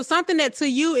sense. So something that to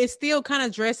you is still kind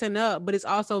of dressing up, but it's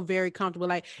also very comfortable.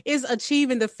 Like it's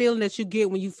achieving the feeling that you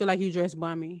get when you feel like you dress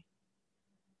bummy.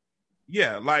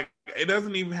 Yeah, like it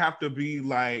doesn't even have to be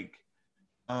like,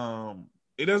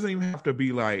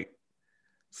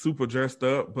 super dressed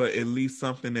up, but at least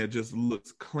something that just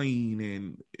looks clean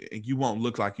and you won't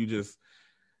look like you just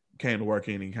came to work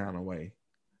any kind of way.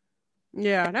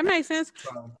 Yeah, that makes sense.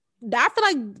 I feel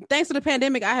like thanks to the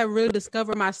pandemic, I have really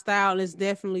discovered my style, and it's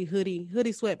definitely hoodie,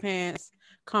 sweatpants,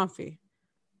 comfy.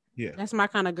 Yeah, that's my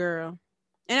kind of girl.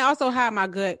 And I also hide my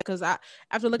gut because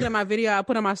after looking at my video, I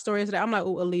put on my stories today. I'm like,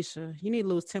 oh, Alicia, you need to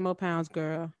lose 10 more pounds,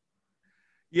 girl.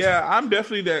 Yeah, I'm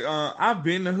definitely that. I've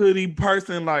been the hoodie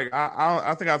person. Like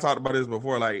I think I talked about this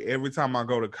before. Like every time I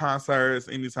go to concerts,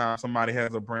 anytime somebody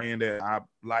has a brand that I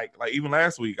like even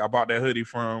last week, I bought that hoodie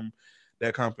from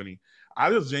that company. I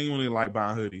just genuinely like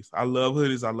buying hoodies. I love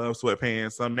hoodies. I love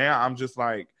sweatpants. So now I'm just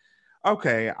like,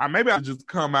 okay, maybe I just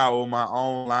come out with my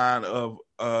own line of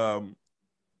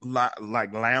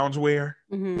like loungewear.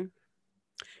 Mm-hmm.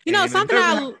 You know,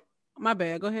 something my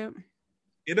bad. Go ahead.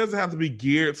 It doesn't have to be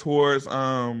geared towards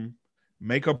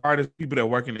makeup artists, people that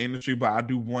work in the industry, but I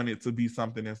do want it to be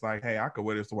something that's like, hey, I could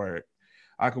wear this to work.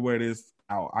 I could wear this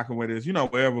out. I could wear this,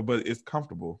 wherever, but it's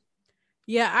comfortable.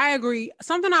 Yeah, I agree.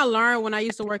 Something I learned when I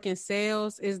used to work in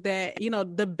sales is that,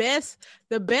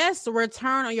 the best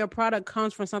return on your product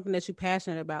comes from something that you're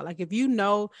passionate about. Like if you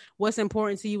know what's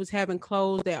important to you is having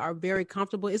clothes that are very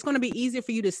comfortable, it's going to be easier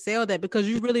for you to sell that because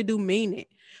you really do mean it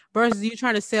versus you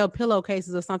trying to sell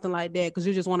pillowcases or something like that because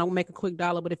you just want to make a quick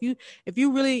dollar. But if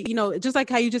you really, just like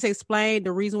how you just explained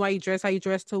the reason why you dress, how you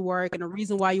dress to work and the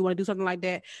reason why you want to do something like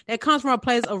that, that comes from a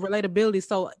place of relatability.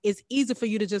 So it's easy for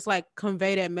you to just like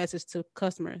convey that message to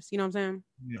customers. You know what I'm saying?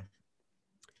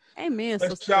 Yeah. Amen.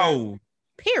 Let's show.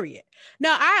 Period. No,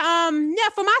 I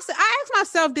ask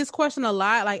myself this question a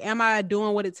lot. Like, am I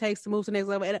doing what it takes to move to the next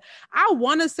level? And I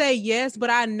want to say yes,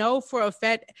 but I know for a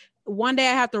fact one day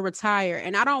I have to retire,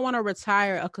 and I don't want to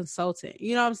retire a consultant.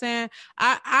 You know what I'm saying?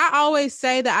 I always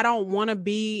say that I don't want to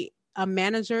be a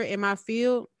manager in my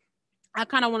field. I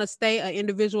kind of want to stay an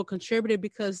individual contributor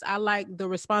because I like the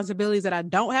responsibilities that I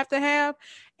don't have to have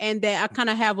and that I kind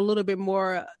of have a little bit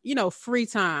more, free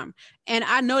time. And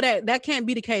I know that can't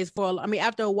be the case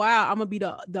after a while, I'm going to be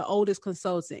the oldest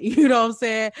consultant. You know what I'm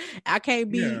saying? I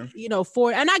can't be, and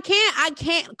I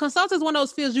can't. Consulting is one of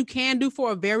those fields you can do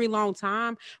for a very long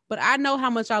time, but I know how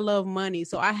much I love money.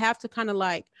 So I have to kind of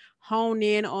like hone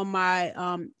in on my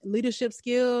leadership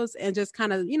skills and just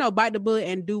kind of, bite the bullet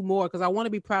and do more because I want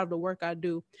to be proud of the work I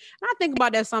do. And I think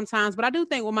about that sometimes, but I do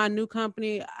think with my new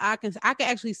company, I can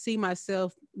actually see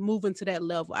myself moving to that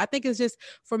level. I think it's just,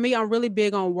 for me, I'm really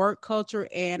big on work culture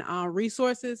and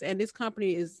resources. And this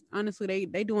company is, honestly,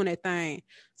 they doing their thing.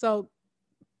 So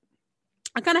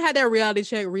I kind of had that reality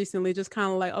check recently, just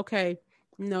kind of like, okay,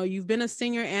 you've been a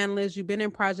senior analyst, you've been in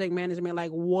project management,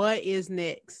 like what is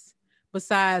next?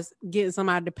 Besides getting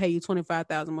somebody to pay you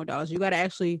 $25,000 more, you got to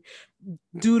actually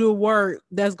do the work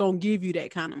that's going to give you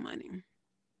that kind of money.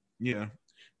 Yeah.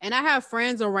 And I have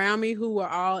friends around me who are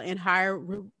all in higher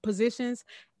positions.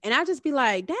 And I just be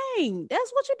like, dang,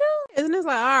 that's what you do. And it's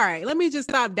like, all right, let me just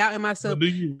stop doubting myself. But do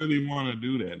you really want to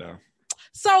do that though?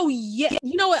 So yeah,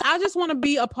 you know what? I just want to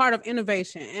be a part of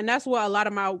innovation, and that's what a lot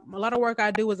of work I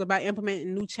do is about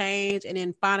implementing new change and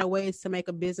then finding ways to make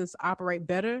a business operate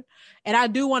better. And I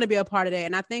do want to be a part of that.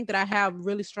 And I think that I have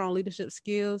really strong leadership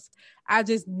skills. I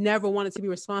just never wanted to be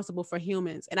responsible for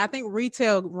humans, and I think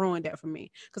retail ruined that for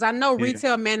me because I know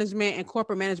retail management and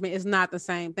corporate management is not the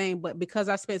same thing. But because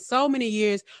I spent so many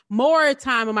years, more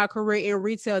time in my career in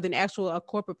retail than actual a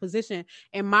corporate position,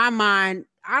 in my mind,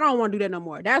 I don't want to do that no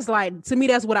more. That's like, to me,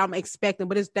 that's what I'm expecting,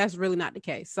 but that's really not the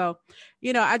case. So,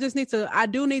 I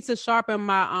do need to sharpen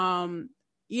my,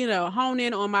 hone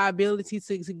in on my ability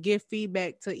to give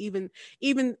feedback to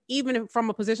even from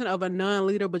a position of a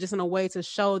non-leader, but just in a way to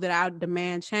show that I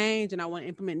demand change and I want to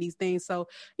implement these things. So,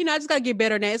 I just got to get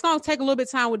better at that. It's going to take a little bit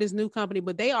of time with this new company,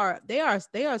 but they are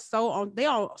so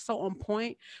on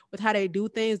point with how they do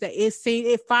things that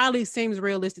it finally seems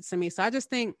realistic to me. So I just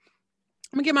think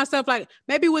I'm gonna give myself like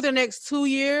maybe within the next 2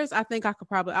 years, I think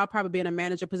I'll probably be in a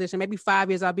manager position. Maybe 5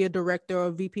 years I'll be a director or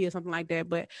a VP or something like that.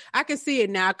 But I can see it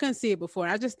now. I couldn't see it before.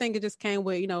 I just think it just came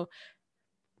with,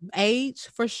 age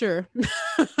for sure.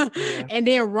 Yeah. And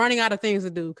then running out of things to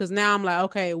do. Cause now I'm like,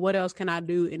 okay, what else can I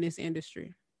do in this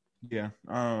industry? Yeah.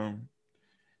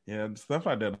 Yeah, stuff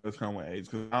like that does come with age.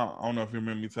 Cause I don't know if you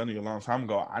remember me telling you a long time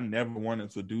ago, I never wanted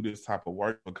to do this type of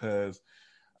work because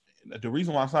the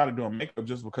reason why I started doing makeup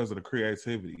just because of the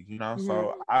creativity, Mm-hmm.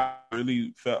 So I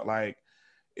really felt like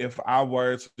if I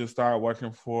were to just start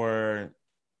working for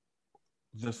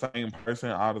the same person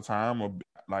all the time, or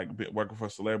like working for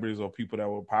celebrities or people that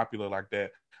were popular like that,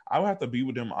 I would have to be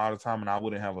with them all the time and I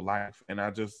wouldn't have a life. And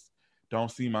I just don't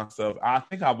see myself. I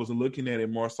think I was looking at it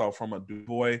more so from a Du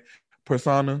Bois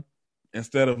persona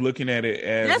instead of looking at it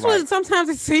as that's like, what sometimes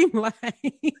it seemed like.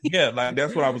 Yeah, like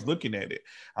that's what I was looking at it.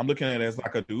 I'm looking at it as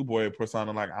like a Du Bois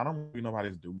persona. Like I don't want to be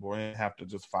nobody's Du Bois and have to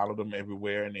just follow them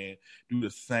everywhere and then do the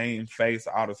same face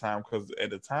all the time. Because at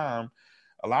the time,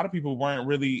 a lot of people weren't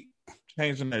really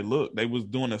changing their look. They was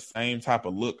doing the same type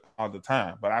of look all the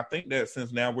time. But I think that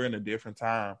since now we're in a different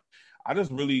time, I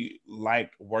just really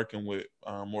like working with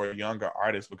more younger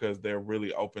artists because they're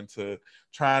really open to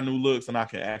trying new looks and I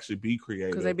can actually be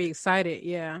creative. Because they be excited,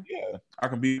 yeah. Yeah, I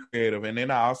can be creative. And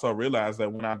then I also realize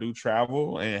that when I do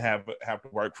travel and have to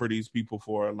work for these people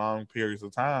for long periods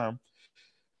of time,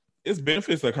 it's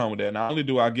benefits that come with that. Not only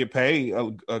do I get paid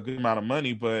a good amount of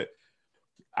money, but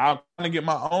I kind of get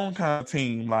my own kind of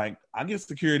team. Like I get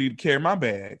security to carry my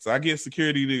bags. I get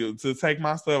security to take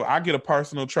my stuff. I get a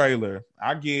personal trailer.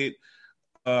 I get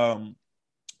a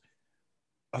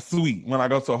suite when I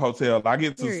go to a hotel. I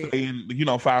get to stay in,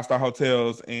 5-star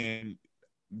hotels, and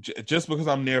just because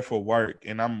I'm there for work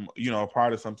and I'm, a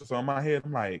part of something. So in my head,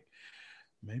 I'm like,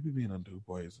 maybe being a Du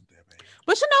Bois isn't that bad.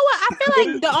 But you know what? I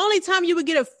feel like the only time you would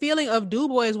get a feeling of Du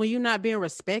Bois is when you're not being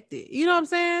respected. You know what I'm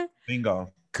saying?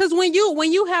 Bingo. Because when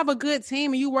you have a good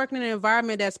team and you work in an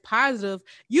environment that's positive,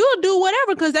 you'll do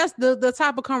whatever because that's the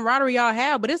type of camaraderie y'all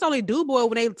have. But it's only Du Bois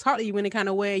when they talk to you in any kind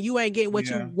of way and you ain't getting what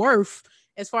you're worth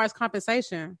as far as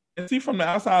compensation. And see, from the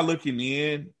outside looking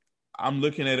in, I'm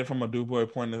looking at it from a Du Bois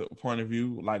point of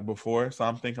view, like before. So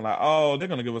I'm thinking like, oh, they're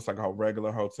gonna give us like a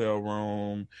regular hotel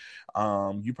room.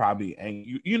 You probably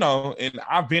ain't, And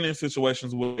I've been in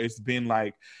situations where it's been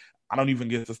like, I don't even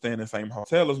get to stay in the same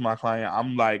hotel as my client.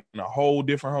 I'm like in a whole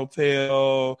different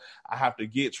hotel. I have to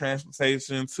get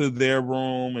transportation to their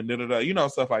room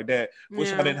and stuff like that,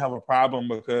 which I didn't have a problem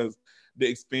because the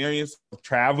experience of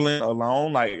traveling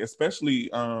alone, like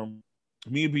especially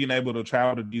me being able to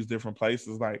travel to these different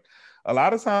places, like a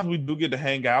lot of times we do get to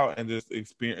hang out and just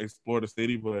explore the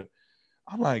city, but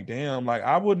I'm like, damn, like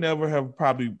I would never have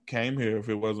probably came here if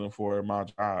it wasn't for my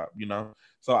job,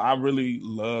 So I really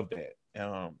love that.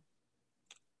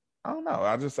 I don't know.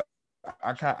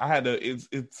 I had to.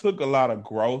 It took a lot of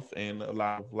growth and a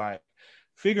lot of like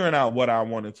figuring out what I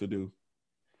wanted to do.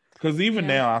 Because even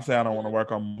now, I say I don't want to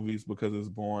work on movies because it's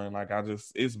boring. Like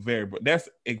it's very, that's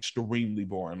extremely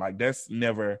boring. Like that's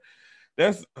no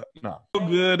so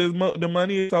good. The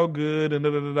money is so good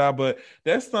and but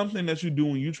that's something that you do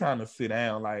when you're trying to sit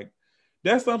down. Like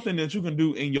that's something that you can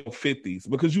do in your 50s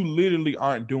because you literally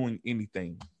aren't doing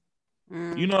anything.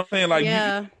 You know what I'm saying?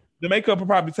 Like the makeup will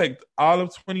probably take all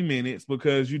of 20 minutes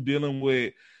because you're dealing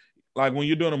with, like when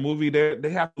you're doing a movie,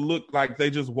 they have to look like they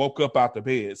just woke up out the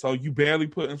bed. So you barely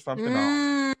putting something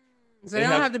on. So they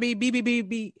don't have to be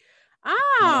BBBB.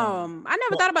 I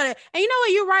never thought about it. And you know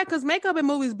what? You're right, because makeup in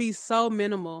movies be so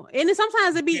minimal. And then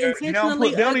sometimes it be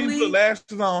intentionally they don't even put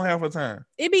lashes on half the time.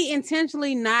 It be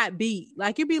intentionally not beat.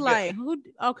 Like you'd be like,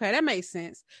 okay, that makes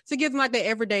sense. To give them like their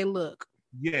everyday look.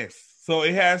 Yes. So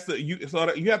it has to you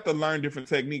have to learn different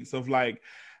techniques of like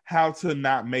how to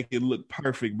not make it look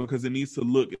perfect because it needs to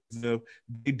look as if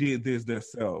they did this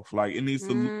themselves. Like it needs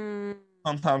to look,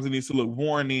 sometimes it needs to look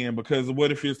worn in because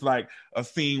what if it's like a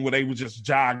scene where they were just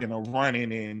jogging or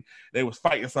running and they was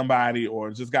fighting somebody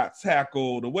or just got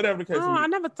tackled or whatever the case. I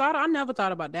never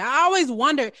thought about that. I always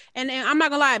wonder, and I'm not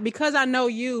gonna lie, because I know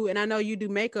you and I know you do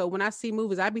makeup. When I see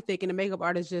movies, I be thinking the makeup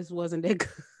artist just wasn't that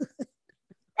good.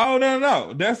 Oh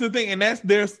no, that's the thing, and that's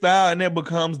their style, and that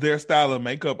becomes their style of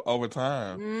makeup over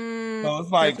time. So it's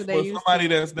like for somebody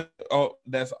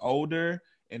that's older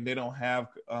and they don't have,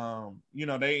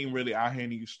 they ain't really out here in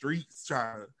these streets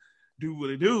trying to do what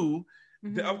they do.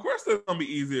 Of course, that's gonna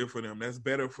be easier for them. That's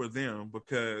better for them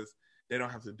because they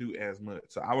don't have to do as much.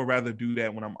 So I would rather do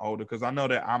that when I'm older because I know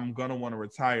that I'm gonna want to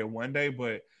retire one day,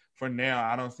 but for now,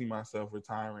 I don't see myself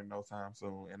retiring no time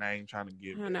soon, and I ain't trying to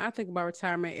get it. I think about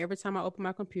retirement every time I open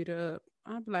my computer up.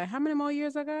 I'll be like, how many more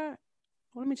years I got?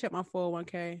 Well, let me check my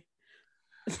 401k.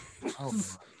 Oh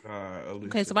my God, Alicia.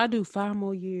 Okay, so if I do 5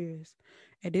 more years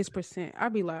at this percent,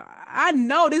 I'll be like, I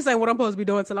know this ain't what I'm supposed to be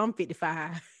doing till I'm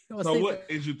 55. So what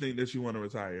age you think that you want to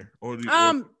retire? Yeah,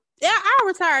 I'll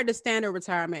retire at the standard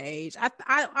retirement age.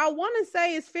 I want to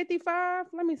say it's 55.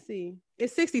 Let me see.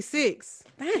 It's 66.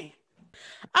 Dang.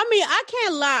 I mean, I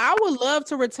can't lie. I would love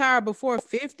to retire before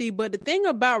 50, but the thing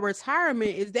about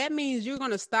retirement is that means you're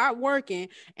going to stop working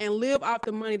and live off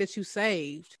the money that you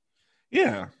saved.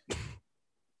 Yeah.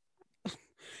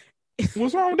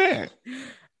 What's wrong with that?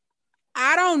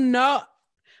 I don't know.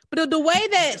 But the way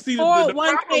that the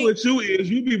problem with you is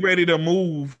you be ready to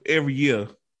move every year.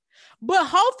 But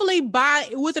hopefully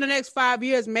within the next 5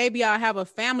 years, maybe I'll have a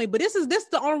family. But this is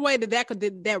the only way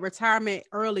that retirement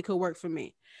early could work for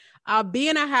me. I'll be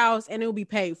in a house and it will be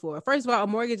paid for. First of all, a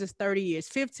mortgage is 30 years.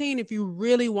 15 if you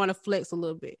really want to flex a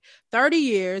little bit. 30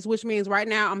 years, which means right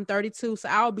now I'm 32, so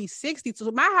I'll be 62.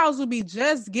 So my house will be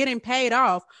just getting paid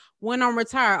off when I'm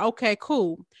retired. Okay,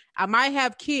 cool. I might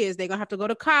have kids. They're going to have to go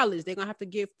to college. They're going to have to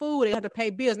get food. They have to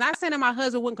pay bills. Not saying that my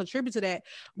husband wouldn't contribute to that.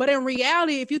 But in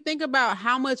reality, if you think about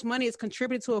how much money is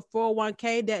contributed to a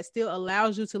 401k that still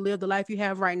allows you to live the life you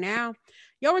have right now,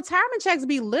 your retirement checks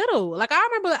be little. Like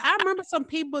I remember some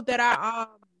people that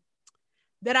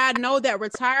I know that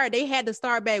retired, they had to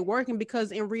start back working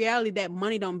because in reality that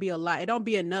money don't be a lot. It don't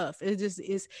be enough.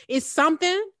 It's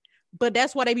something, but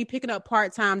that's why they be picking up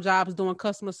part-time jobs doing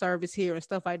customer service here and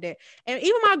stuff like that. And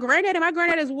even my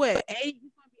granddad is what,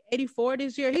 84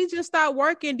 this year. He just started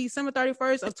working December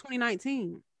 31st of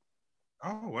 2019.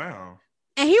 Oh wow.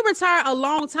 And he retired a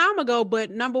long time ago,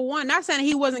 but number one, not saying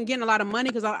he wasn't getting a lot of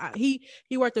money because he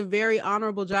worked a very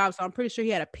honorable job. So I'm pretty sure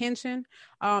he had a pension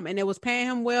and it was paying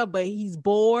him well, but he's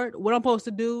bored. What I'm supposed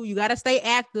to do? You got to stay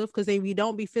active because if you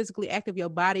don't be physically active, your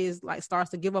body is like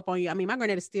starts to give up on you. I mean, my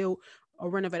granddad is still a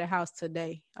renovated house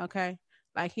today. Okay.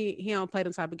 Like he don't play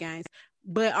them type of games.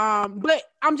 But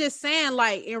I'm just saying,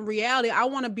 like, in reality, I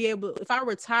want to be able, if I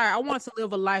retire, I want to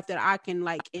live a life that I can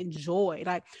like enjoy.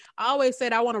 Like I always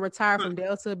said, I want to retire from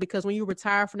Delta because when you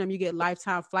retire from them, you get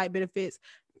lifetime flight benefits.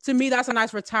 To me, that's a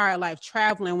nice retired life,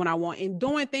 traveling when I want and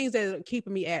doing things that are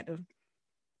keeping me active.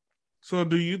 So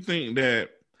do you think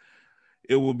that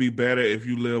it would be better if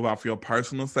you live off your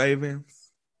personal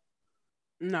savings?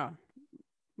 No.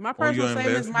 My personal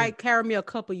savings might carry me a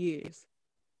couple years.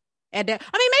 At that,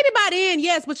 I mean, maybe by then,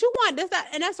 yes, but you want this,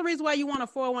 and that's the reason why you want a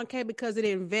 401k because it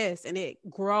invests and it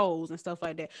grows and stuff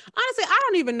like that. Honestly, I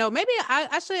don't even know. Maybe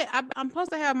I'm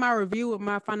supposed to have my review with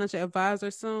my financial advisor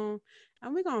soon,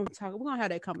 and we're gonna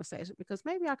have that conversation because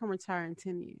maybe I can retire in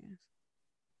 10 years.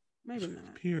 Maybe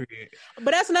not. Period.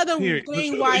 But that's another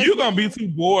thing why you're gonna be too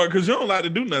bored because you don't like to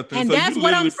do nothing. And so that's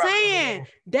what I'm saying.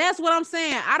 That's what I'm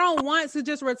saying. I don't want to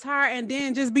just retire and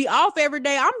then just be off every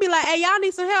day. I'm gonna be like, hey, y'all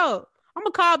need some help. I'm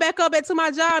gonna call back up to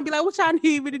my job and be like, what y'all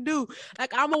need me to do?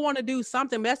 Like, I'm gonna want to do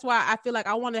something. That's why I feel like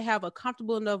I want to have a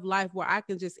comfortable enough life where I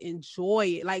can just enjoy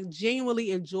it, like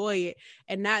genuinely enjoy it,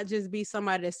 and not just be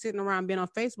somebody that's sitting around being on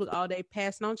Facebook all day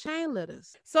passing on chain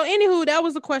letters. So anywho, that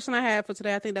was the question I had for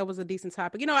today. I think that was a decent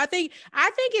topic. You know, I think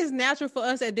it's natural for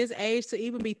us at this age to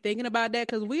even be thinking about that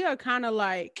because we are kind of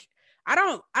like, I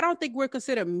don't think we're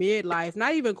considered midlife,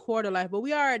 not even quarter life, but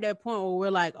we are at that point where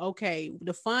we're like, okay,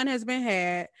 the fun has been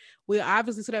had. We're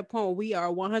obviously to that point where we are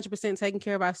 100% taking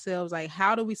care of ourselves. Like,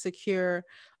 how do we secure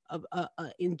a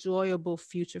enjoyable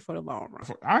future for the long run?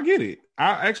 I get it.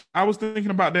 I was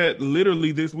thinking about that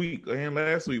literally this week and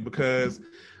last week because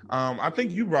I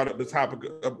think you brought up the topic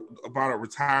about a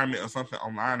retirement or something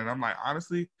online, and I'm like,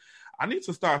 honestly, I need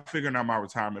to start figuring out my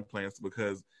retirement plans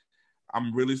because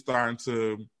I'm really starting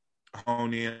to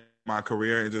hone in my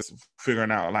career and just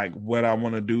figuring out like what I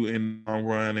want to do in the long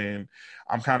run, and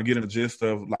I'm kind of getting the gist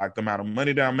of like the amount of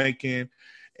money that I'm making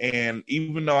And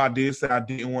even though I did say I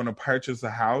didn't want to purchase a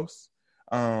house,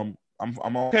 I'm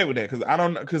okay with that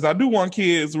because I do want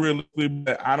kids realistically,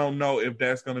 but I don't know if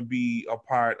that's going to be a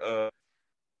part of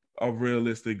a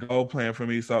realistic goal plan for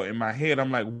me. So in my head, I'm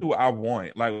like, what do I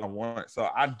want? So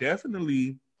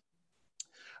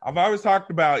I've always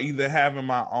talked about either having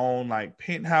my own like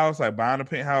penthouse, like buying a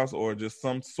penthouse, or just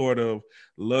some sort of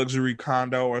luxury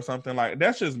condo or something. Like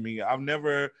that's just me. I've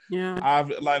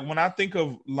like when I think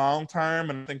of long term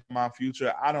and I think of my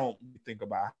future, I don't think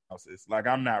about houses. Like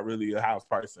I'm not really a house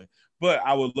person, but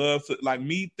I would love to, like,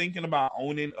 me thinking about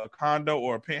owning a condo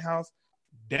or a penthouse.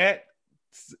 That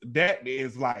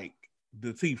is like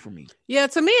the T for me. Yeah,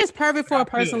 to me, it's perfect for a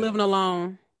person living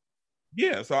alone.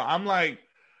 Yeah, so I'm like,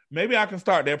 maybe I can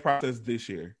start that process this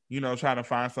year, trying to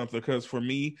find something. Because for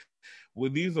me,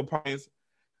 with these apartments,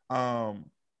 I'm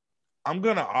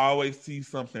going to always see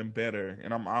something better,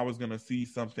 and I'm always going to see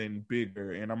something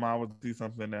bigger, and I'm always see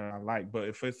something that I like. But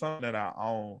if it's something that I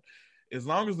own, as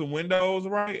long as the window's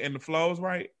right and the flow's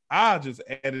right, I'll just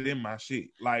add it in my shit.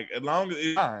 Like, as long as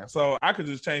it's fine. So I could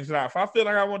just change it out. If I feel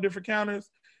like I want different counters,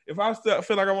 if I still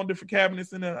feel like I want different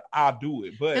cabinets in there, I'll do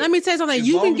it. But and let me tell you something,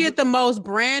 you can get the most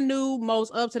brand new,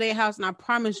 most up-to-date house, and I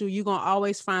promise you're going to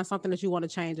always find something that you want to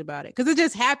change about it. Because it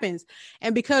just happens.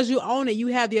 And because you own it, you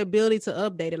have the ability to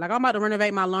update it. Like, I'm about to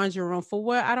renovate my laundry room. For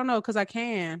what? I don't know, because I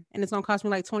can. And it's going to cost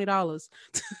me like $20.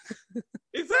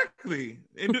 Exactly.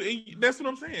 And that's what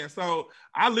I'm saying. So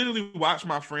I literally watched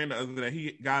my friend the other day.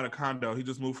 He got a condo. He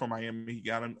just moved from Miami. He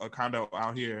got a condo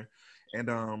out here. And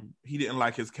he didn't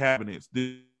like his cabinets.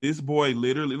 This boy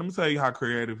literally, let me tell you how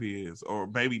creative he is. Or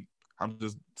maybe I'm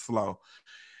just slow.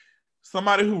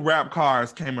 Somebody who wrapped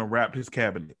cars came and wrapped his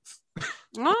cabinets.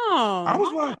 Oh. I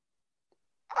was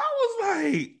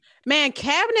like, man,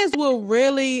 cabinets will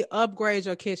really upgrade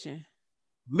your kitchen.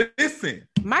 Listen.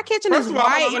 My kitchen is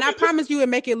white, and I promise you it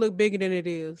make it look bigger than it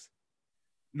is.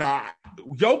 Nah,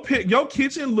 your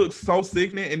kitchen looks so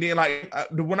sickening. And then, like,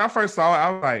 when I first saw it, I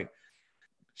was like,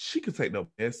 she could take the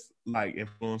best, like,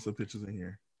 influencer pictures in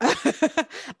here.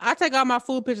 I take all my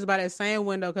food pictures by that same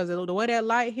window because the way that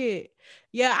light hit.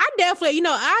 Yeah, I definitely,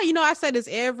 I say this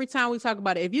every time we talk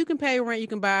about it. If you can pay rent, you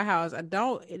can buy a house.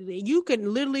 You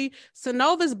can literally,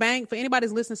 Synovus Bank, for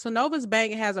anybody's listening, Synovus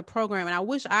Bank has a program, and I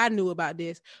wish I knew about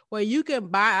this, where you can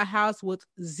buy a house with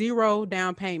zero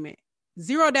down payment.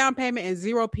 Zero down payment and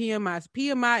zero PMI.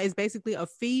 PMI is basically a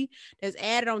fee that's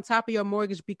added on top of your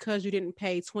mortgage because you didn't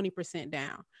pay 20%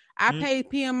 down. I paid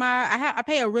PMI. I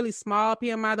pay a really small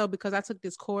PMI though, because I took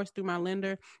this course through my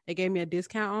lender. They gave me a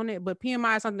discount on it. But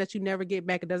PMI is something that you never get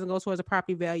back. It doesn't go towards a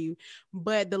property value.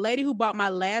 But the lady who bought my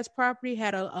last property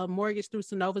had a mortgage through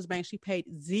Synovus Bank. She paid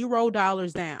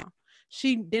 $0 down.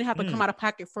 She didn't have to come out of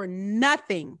pocket for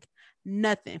nothing.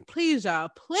 Please, y'all,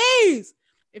 please.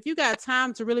 If you got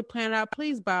time to really plan it out,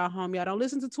 please buy a home. Y'all don't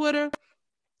listen to Twitter.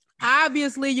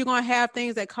 Obviously, you're going to have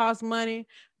things that cost money,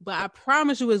 but I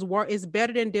promise you it's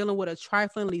better than dealing with a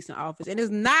trifling leasing office. And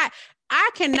it's not,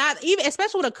 I cannot, even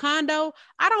especially with a condo,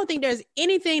 I don't think there's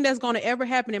anything that's going to ever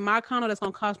happen in my condo that's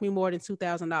going to cost me more than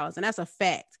 $2,000. And that's a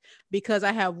fact because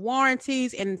I have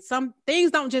warranties and some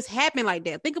things don't just happen like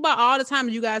that. Think about all the time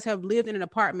you guys have lived in an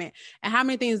apartment and how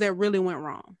many things that really went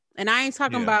wrong. And I ain't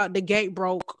talking about the gate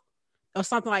broke or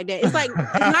something like that. It's like,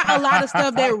 it's not a lot of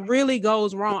stuff that really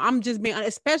goes wrong. I'm just being,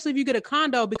 especially if you get a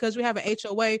condo, because we have an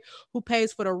HOA who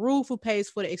pays for the roof, who pays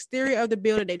for the exterior of the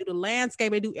building. They do the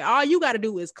landscape. All you got to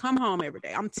do is come home every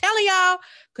day. I'm telling y'all,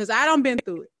 because I done been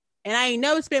through it. And I ain't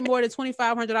never spent more than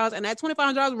 $2,500. And that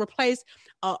 $2,500 replaced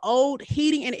an old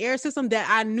heating and air system that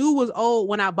I knew was old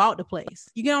when I bought the place.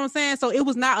 You get what I'm saying? So it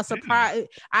was not a surprise.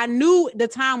 I knew the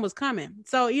time was coming.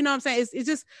 So, you know what I'm saying? It's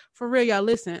just, for real, y'all,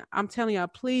 listen, I'm telling y'all,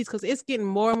 please, because it's getting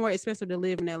more and more expensive to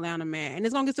live in Atlanta, man. And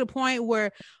it's going to get to the point where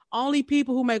only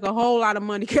people who make a whole lot of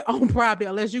money can own property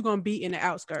unless you're going to be in the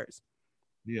outskirts.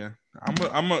 Yeah.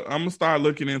 I'm gonna start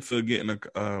looking into getting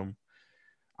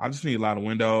I just need a lot of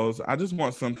windows. I just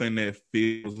want something that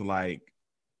feels like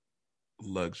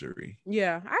luxury.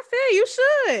 Yeah, I feel you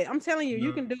should. I'm telling you,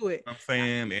 you can do it. I'm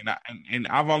saying, and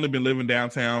I've only been living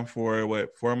downtown for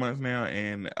 4 months now,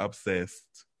 and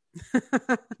obsessed.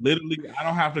 Literally, I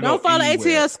don't have to don't go. Don't follow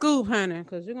anywhere. ATL Scoop, honey,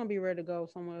 because you're gonna be ready to go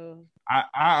somewhere else.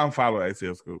 I unfollow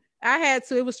ATL Scoop. I had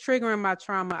to. It was triggering my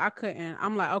trauma. I couldn't.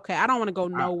 I'm like, okay, I don't want to go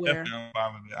nowhere.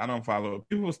 I don't follow it.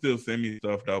 People still send me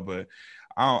stuff though, but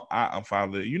I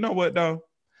unfollow it. You know what though?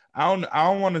 I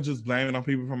don't want to just blame it on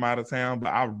people from out of town, but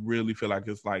I really feel like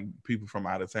it's like people from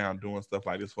out of town doing stuff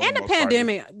like this. And the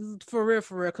pandemic, for real.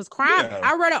 Because crime,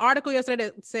 I read an article yesterday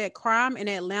that said crime in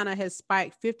Atlanta has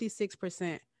spiked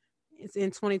 56% it's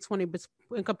in 2020, but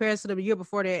in comparison to the year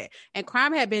before that, and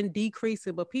crime had been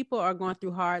decreasing, but people are going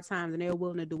through hard times and they're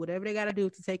willing to do whatever they got to do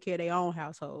to take care of their own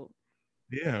household.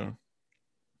 Yeah.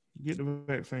 Get the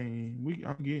vaccine.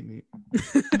 I'm getting it. Man,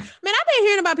 I've been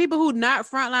hearing about people who not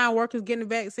frontline workers getting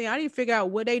the vaccine. I need to figure out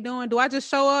what they doing. Do I just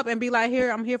show up and be like,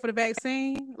 "Here, I'm here for the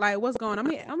vaccine"? Like, what's going on?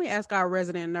 Let me ask our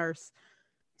resident nurse.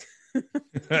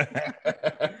 But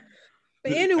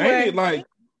anyway, ain't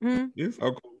it it's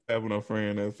so cool having a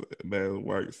friend that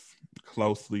works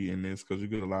closely in this because you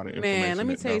get a lot of information. Man, let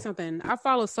me tell you something. I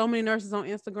follow so many nurses on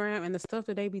Instagram, and the stuff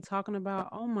that they be talking about,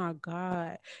 oh my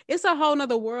God. It's a whole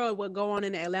nother world what go on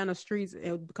in the Atlanta streets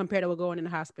compared to what going in the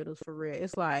hospitals, for real.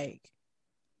 It's like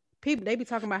people, they be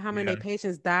talking about how many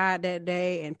patients died that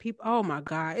day, and people, oh my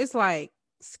God. It's like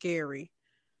scary.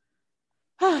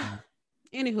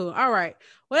 Anywho, all right.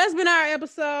 Well, that's been our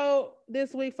episode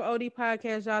this week for OD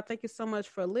Podcast, y'all. Thank you so much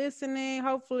for listening.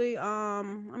 Hopefully,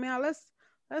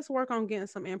 let's work on getting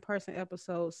some in-person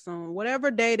episodes soon.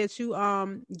 Whatever day that you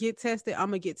get tested, I'm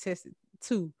gonna get tested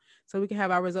too, so we can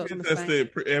have our results on the same.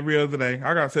 Every other day.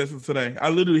 I got tested today. I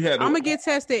literally had. I'm gonna get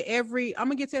tested every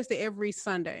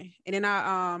Sunday, and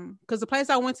then because the place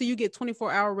I went to, you get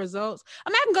 24-hour results. I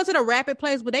mean, I can go to the rapid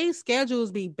place, but they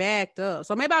schedules be backed up.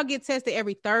 So maybe I'll get tested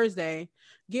every Thursday,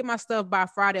 get my stuff by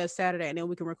Friday or Saturday, and then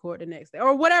we can record the next day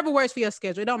or whatever works for your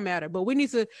schedule. It don't matter, but we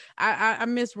need to. I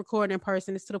miss recording in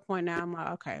person. It's to the point now. I'm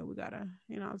like, okay, we gotta,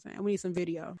 you know what I'm saying? We need some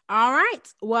video. All right,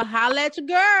 well, holla at your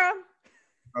girl.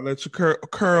 I'll let you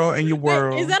curl in your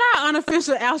world. Is that our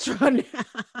unofficial outro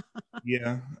now?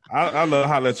 Yeah. I love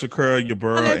how let you curl your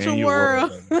world and your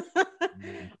world. world.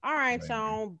 All right,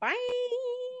 y'all. Bye.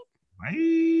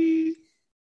 Bye.